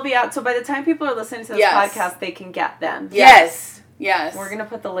 So they'll be out. So by the time people are listening to this podcast, they can get them. Yes. We're going to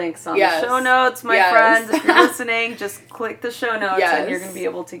put the links on the show notes, my friends. If you're listening, just click the show notes and you're going to be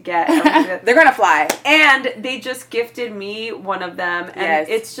able to get They're going to fly. And they just gifted me one of them. And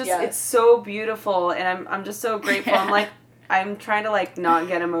it's just, it's so beautiful. And I'm just so grateful. I'm trying to, not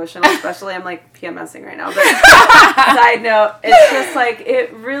get emotional, especially I'm, PMSing right now. But side note, it's just,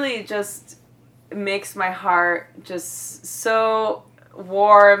 it really just makes my heart just so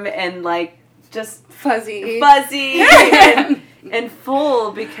warm and, just fuzzy and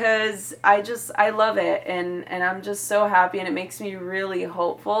full, because I love it, and I'm just so happy, and it makes me really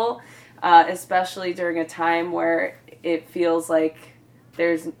hopeful, especially during a time where it feels like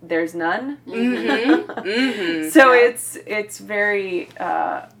there's none. Mm-hmm. Mm-hmm. So it's very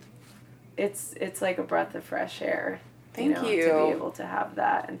it's like a breath of fresh air. Thank you. To be able to have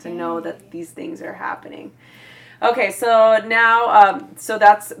that and to know that these things are happening. Okay, so now, so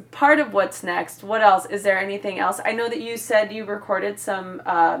that's part of what's next. What else? Is there anything else? I know that you said you recorded some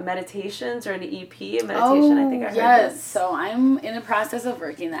meditations or an EP, a meditation. I think I heard this. So I'm in the process of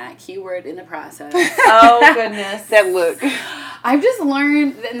working that. Keyword in the process. Oh, goodness. That look. I've just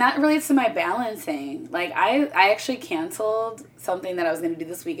learned, and that relates to my balancing. I actually canceled something that I was going to do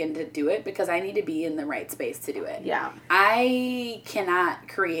this weekend to do it because I need to be in the right space to do it. Yeah. I cannot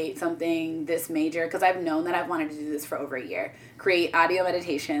create something this major because I've known that I've wanted to do this for over a year. Create audio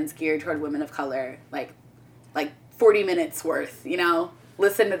meditations geared toward women of color, like 40 minutes worth,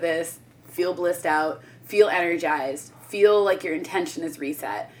 Listen to this, feel blissed out, feel energized, feel like your intention is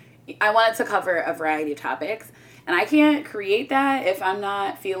reset. I want it to cover a variety of topics. And I can't create that if I'm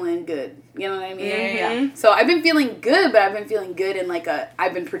not feeling good. You know what I mean? Yeah. So I've been feeling good, but I've been feeling good in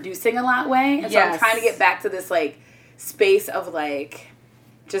I've been producing a lot way. And so I'm trying to get back to this space of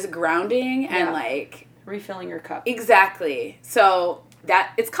just grounding and refilling your cup. Exactly. So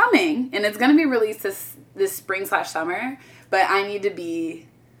that it's coming and it's going to be released this spring/summer, but I need to be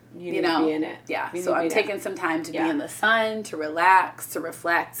You need to be in it. Yeah. So I'm taking some time to be in the sun, to relax, to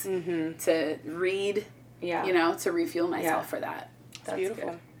reflect, to read. Yeah. To refuel myself for that. That's beautiful.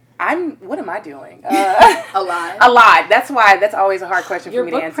 Good. What am I doing? A lot. A lot. That's always a hard question for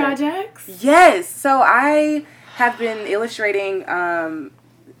me to answer. Your book projects? Yes. So I have been illustrating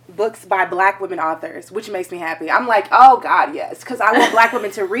books by Black women authors, which makes me happy. I'm like, oh God, yes. Because I want Black women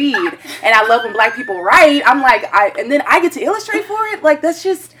to read. And I love when Black people write. I'm like, and then I get to illustrate for it. That's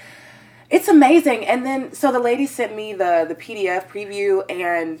just, it's amazing. And then, so the lady sent me the PDF preview,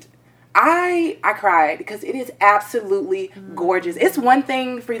 and I cried because it is absolutely gorgeous. It's one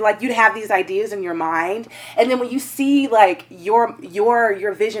thing for you to have these ideas in your mind, and then when you see your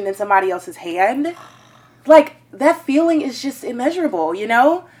vision in somebody else's hand, that feeling is just immeasurable,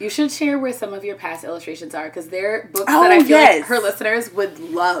 You should share where some of your past illustrations are, because they're books that I feel like her listeners would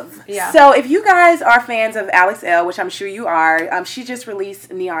love. Yeah. So if you guys are fans of Alex L., which I'm sure you are, she just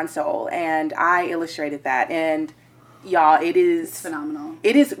released Neon Soul, and I illustrated that, and y'all, it's phenomenal.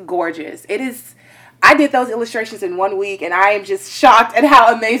 It is gorgeous. I did those illustrations in 1 week, and I am just shocked at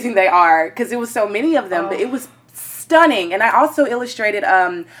how amazing they are, because it was so many of them, but it was stunning. And I also illustrated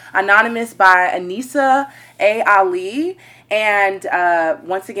Anonymous by Anissa A. Ali, and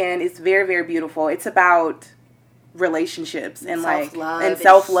once again, it's very, very beautiful. It's about relationships and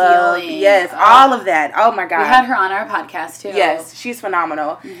self-love. Yes, all of that. Oh my God. We had her on our podcast too. Yes, she's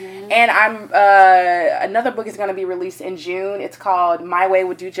phenomenal. Mm-hmm. And I'm another book is going to be released in June. It's called My Way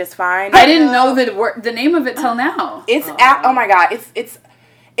Would Do Just Fine. I didn't know the name of it till now. It's oh my God.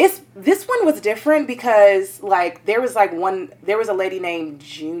 It's this one was different because there was a lady named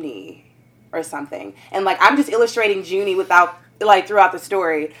Junie or something, and I'm just illustrating Junie without throughout the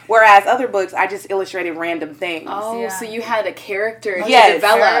story, whereas other books I just illustrated random things. Oh, so you had a character to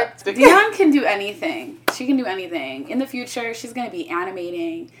develop. Deun can do anything. She can do anything. In the future, she's going to be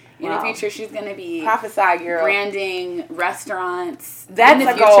animating. In the future, she's going to be prophesy, girl. Branding restaurants. That's in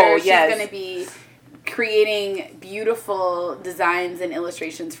the a future, goal. She's going to be creating beautiful designs and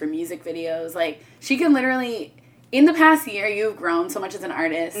illustrations for music videos. She can literally, in the past year, you've grown so much as an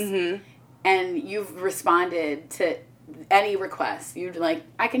artist, and you've responded to any request. You're like,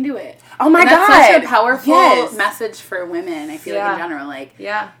 I can do it. Oh my God. That's such a powerful message for women, I feel like, in general. Like,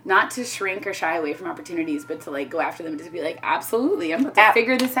 not to shrink or shy away from opportunities, but to, like, go after them and just be like, absolutely, I'm about to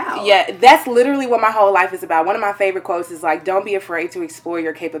figure this out. Yeah, that's literally what my whole life is about. One of my favorite quotes is, like, don't be afraid to explore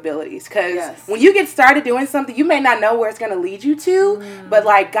your capabilities. Because when you get started doing something, you may not know where it's going to lead you to, but,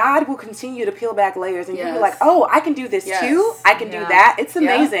 like, God will continue to peel back layers, and you'll be like, oh, I can do this too. I can do that. It's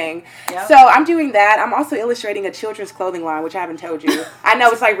amazing. Yep. So I'm doing that. I'm also illustrating a children's clothing line, which I haven't told you. I know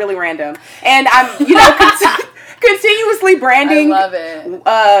it's, like, really random. And I'm, continuously branding. I love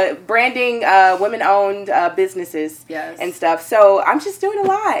it. Branding women-owned businesses and stuff. So I'm just doing a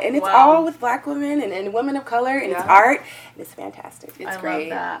lot. And it's all with Black women and women of color, and it's art. And it's fantastic. It's great.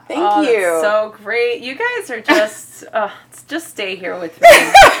 Love that. Thank you. That's so great. You guys are just, just stay here with me.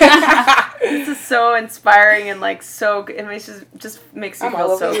 This is so inspiring and, like, so good. It just makes you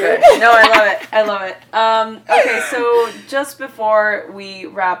feel so good. No, I love it. I love it. Okay, so just before we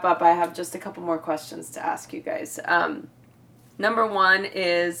wrap up, I have just a couple more questions to ask you guys. Number one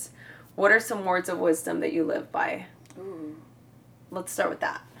is, what are some words of wisdom that you live by? Ooh. Let's start with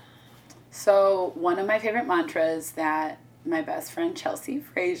that. So one of my favorite mantras that my best friend Chelsea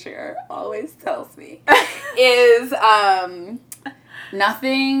Frazier always tells me is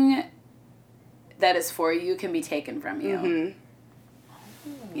nothing that is for you can be taken from you.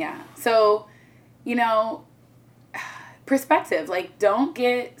 Mm-hmm. Yeah. So, perspective. Like, don't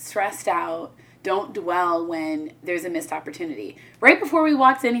get stressed out. Don't dwell when there's a missed opportunity. Right before we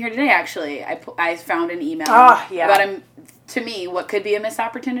walked in here today, actually, I found an email about, to me, what could be a missed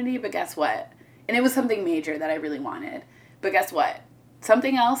opportunity, but guess what? And it was something major that I really wanted. But guess what?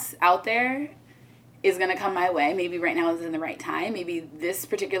 Something else out there is going to come my way. Maybe right now isn't the right time. Maybe this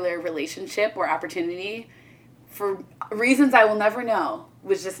particular relationship or opportunity, for reasons I will never know,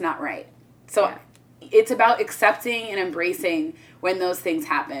 was just not right. So it's about accepting and embracing when those things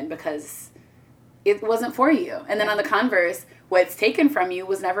happen, because it wasn't for you. And then on the converse, what's taken from you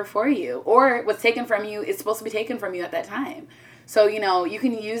was never for you. Or what's taken from you is supposed to be taken from you at that time. So, you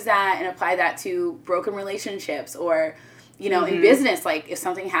can use that and apply that to broken relationships or, in business. Like, if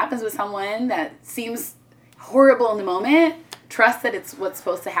something happens with someone that seems horrible in the moment, trust that it's what's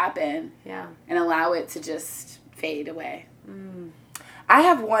supposed to happen. Yeah. And allow it to just fade away. Mm. I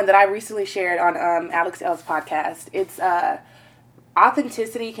have one that I recently shared on Alex L's podcast. It's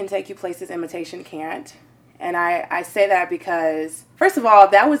authenticity can take you places imitation can't. And I say that because, first of all,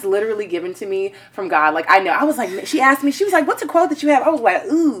 that was literally given to me from God. Like, I know. I was like, she asked me, she was like, what's a quote that you have? I was like,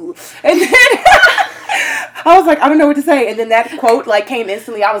 ooh. And then I was like, I don't know what to say. And then that quote, like, came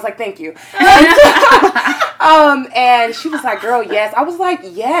instantly. I was like, thank you. And she was like, girl, yes. I was like,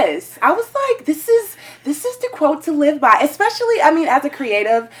 yes. I was like, this is the quote to live by. Especially, as a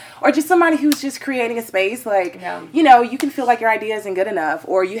creative or just somebody who's just creating a space. Like, you can feel like your idea isn't good enough,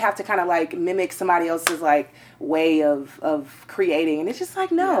 or you have to kind of, like, mimic somebody else's, like, way of creating. And it's just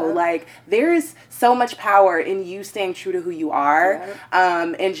like, no. Like, there is so much power in you staying true to who you are.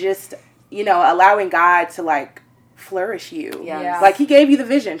 And just, allowing God to, like, flourish you. Like, he gave you the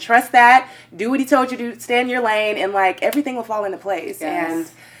vision. Trust that. Do what he told you to do. Stay in your lane, and, like, everything will fall into place. And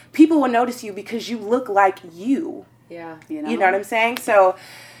people will notice you because you look like you. Yeah. You know what I'm saying? So,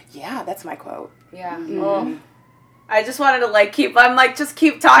 yeah, that's my quote. Yeah. Mm-hmm. Well, I just wanted to, like, just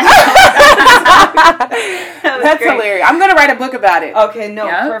keep talking. That's hilarious. I'm going to write a book about it. Okay, no,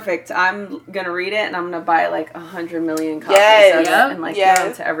 perfect. I'm going to read it, and I'm going to buy, like, 100 million copies of it and, like, give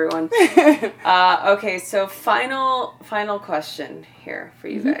them to everyone. Okay, so final question here for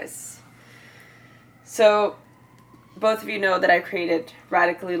you guys. So, both of you know that I created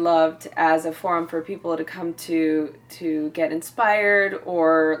Radically Loved as a forum for people to come to get inspired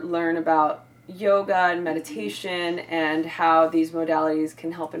or learn about yoga and meditation and how these modalities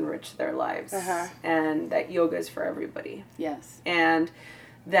can help enrich their lives. And that yoga is for everybody. Yes. And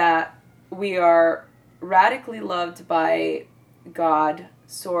that we are radically loved by God,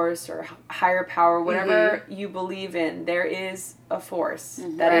 source, or higher power, whatever you believe in. There is a force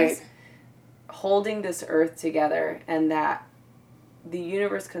that is holding this earth together, and that the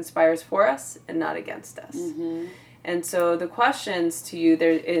universe conspires for us and not against us. And so the questions to you,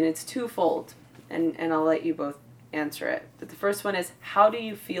 and it's twofold, and I'll let you both answer it. But the first one is, how do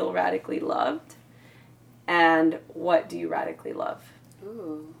you feel radically loved? And what do you radically love?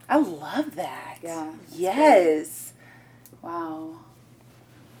 Ooh, I love that. Yeah. Yes. Wow.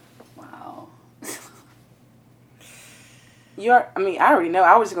 I already know.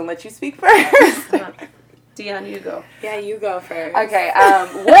 I was just going to let you speak first. Deun, you go. Yeah, you go first. Okay.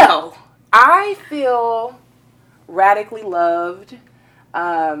 Well, I feel radically loved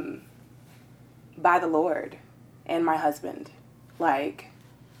by the Lord. and my husband. Like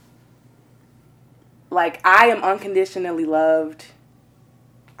I am unconditionally loved.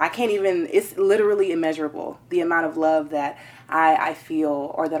 I can't even, it's literally immeasurable, the amount of love that I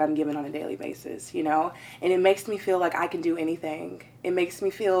feel or that I'm given on a daily basis, you know? And it makes me feel like I can do anything. It makes me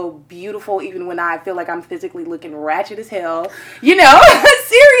feel beautiful even when I feel like I'm physically looking ratchet as hell. You know?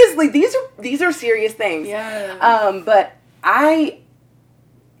 Seriously, these are serious things. Yeah. But I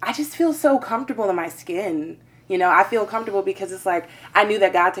just feel so comfortable in my skin. You know, I feel comfortable because it's like I knew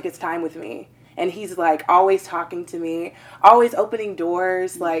that God took his time with me. And he's like always talking to me, always opening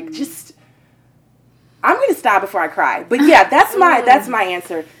doors, like just I'm going to stop before I cry. But yeah, that's my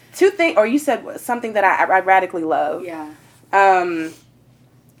answer. Two things, or you said something that I radically love. Yeah.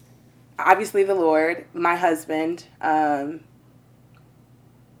 Obviously the Lord, my husband, and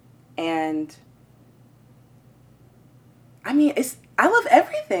I mean, I love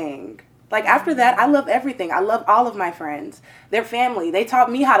everything. Like, after that, I love everything. I love all of my friends. They're family. They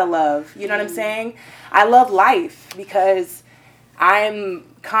taught me how to love. You know what I'm saying? I love life because I'm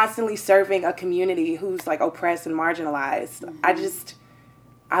constantly serving a community who's, like, oppressed and marginalized.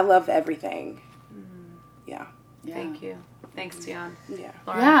 I love everything. Yeah. Thank you. Thanks, Deun. Yeah.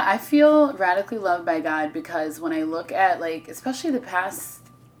 Lauren? Yeah, I feel radically loved by God because when I look at, like, especially the past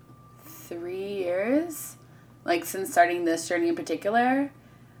 3 years, like, since starting this journey in particular,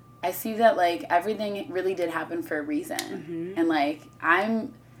 I see that, like, everything really did happen for a reason. Mm-hmm. And, like,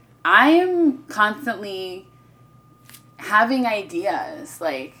 I'm constantly having ideas.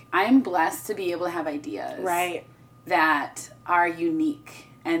 Like, I'm blessed to be able to have ideas. Right. That are unique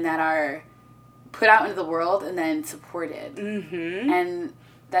and that are put out into the world and then supported. Mm-hmm. And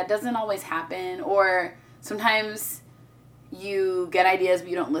that doesn't always happen. Or sometimes you get ideas but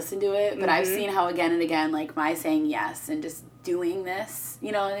you don't listen to it. But I've seen how again and again, like, my saying yes and just doing this,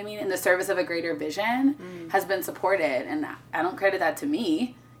 you know what I mean, in the service of a greater vision has been supported. And I don't credit that to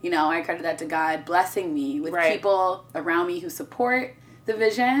me. You know, I credit that to God blessing me with people around me who support the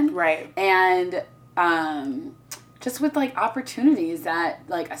vision. Right. And just with, like, opportunities that,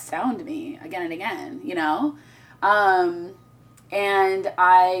 like, astound me again and again, you know? And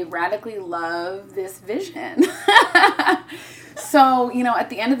I radically love this vision. So, you know, at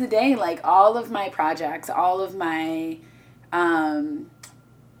the end of the day, like, all of my projects, all of my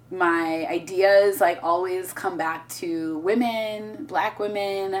my ideas, like, always come back to women, Black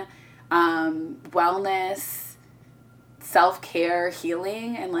women, wellness, self-care,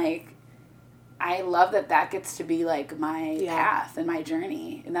 healing, and, like, I love that gets to be, like, my path and my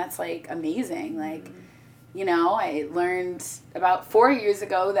journey, and that's, like, amazing. Like, you know, I learned about 4 years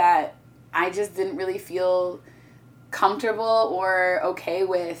ago that I just didn't really feel comfortable or okay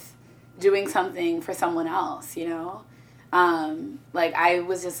with doing something for someone else, you know? Like, I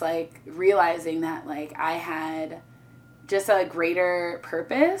was just, like, realizing that, like, I had just a greater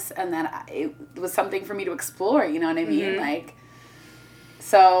purpose and that it was something for me to explore, you know what I mean? Like,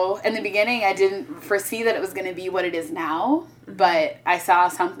 so in the beginning, I didn't foresee that it was going to be what it is now, but I saw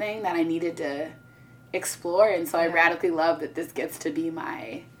something that I needed to explore, and so I radically love that this gets to be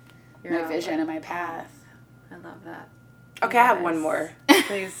my vision and my path. I love that. Okay, I have one more.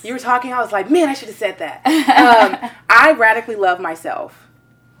 Please. You were talking, I was like, man, I should have said that. I radically love myself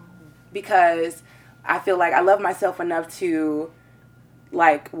because I feel like I love myself enough to,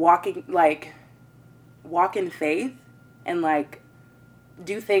 like, walk in faith and, like,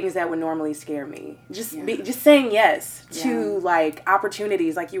 do things that would normally scare me. Just saying yes to, like,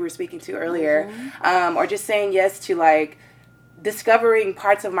 opportunities like you were speaking to earlier, or just saying yes to, like, discovering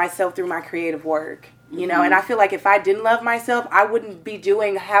parts of myself through my creative work. You know, and I feel like if I didn't love myself, I wouldn't be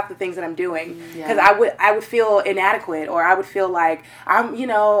doing half the things that I'm doing because I would feel inadequate, or I would feel like I'm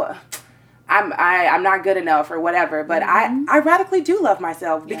not good enough or whatever. But I radically do love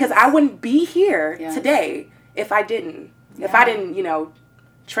myself because I wouldn't be here today if I didn't. If I didn't, you know,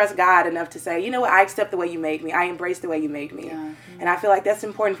 trust God enough to say, you know what, I accept the way you made me. I embrace the way you made me. Yeah. And I feel like that's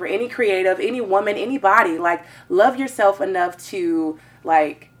important for any creative, any woman, anybody. Like, love yourself enough to,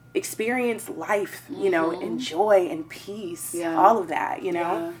 like, experience life, you know, and joy and peace, all of that, you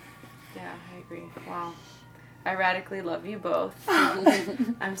know? Yeah, I agree. Wow. I radically love you both.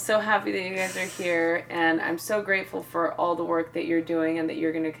 I'm so happy that you guys are here, and I'm so grateful for all the work that you're doing and that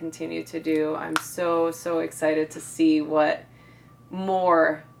you're going to continue to do. I'm so, so excited to see what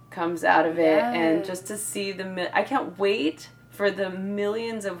more comes out of it, and just to see I can't wait for for the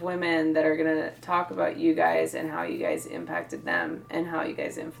millions of women that are going to talk about you guys and how you guys impacted them and how you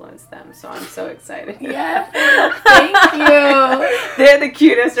guys influenced them. So I'm so excited. Yeah. Thank you. They're the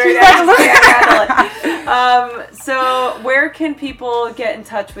cutest right now. So where can people get in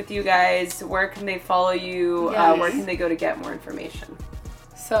touch with you guys? Where can they follow you? Yes. Where can they go to get more information?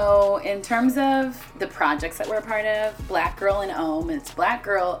 So in terms of the projects that we're a part of, Black Girl in Ohm, it's Black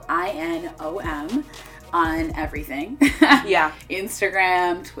Girl INOM on everything. Yeah.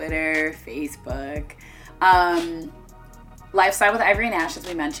 Instagram, Twitter, Facebook. Lifestyle with Ivory and Ash, as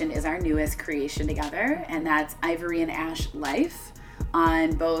we mentioned, is our newest creation together, and that's Ivory and Ash Life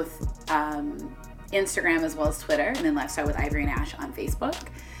on both Instagram as well as Twitter, and then Lifestyle with Ivory and Ash on Facebook.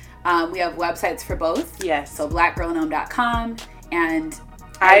 We have websites for both. Yes. So blackgirlandome.com and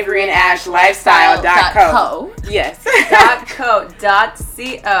ivoryandashlifestyle.co. Yes. .co.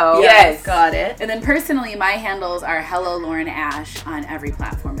 Yes. Got it. And then personally, my handles are Hello Lauren Ash on every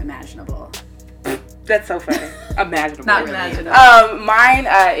platform imaginable. That's so funny. Imaginable. Not really. Imaginable. Mine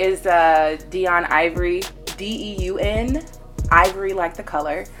is Deun Ivory, Deun Ivory, like the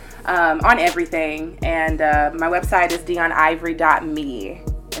color, on everything. And my website is deunivory.me.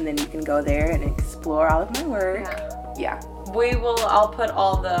 And then you can go there and explore all of my work. Yeah. I'll put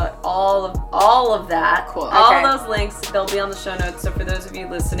all of that. Cool. All Okay. of those links, they'll be on the show notes. So for those of you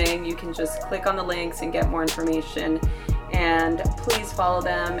listening, you can just click on the links and get more information. And please follow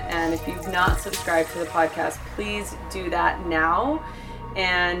them. And if you've not subscribed to the podcast, please do that now.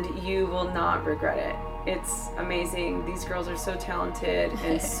 And you will not regret it. It's amazing. These girls are so talented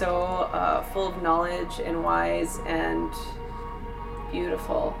and so full of knowledge and wise and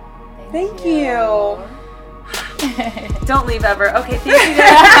beautiful. Thank you. Don't leave ever. Okay, thank you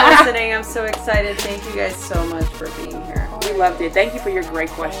guys for listening. I'm so excited. Thank you guys so much for being here. We loved it. Thank you for your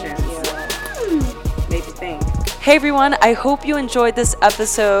great questions. Made me think. Hey everyone, I hope you enjoyed this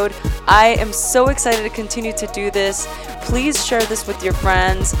episode. I am so excited to continue to do this. Please share this with your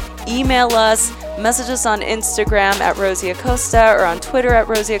friends. Email us, message us on Instagram at Rosie Acosta or on Twitter at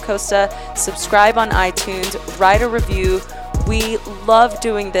Rosie Acosta. Subscribe on iTunes, write a review. We love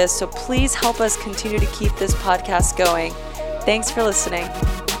doing this, so please help us continue to keep this podcast going. Thanks for listening.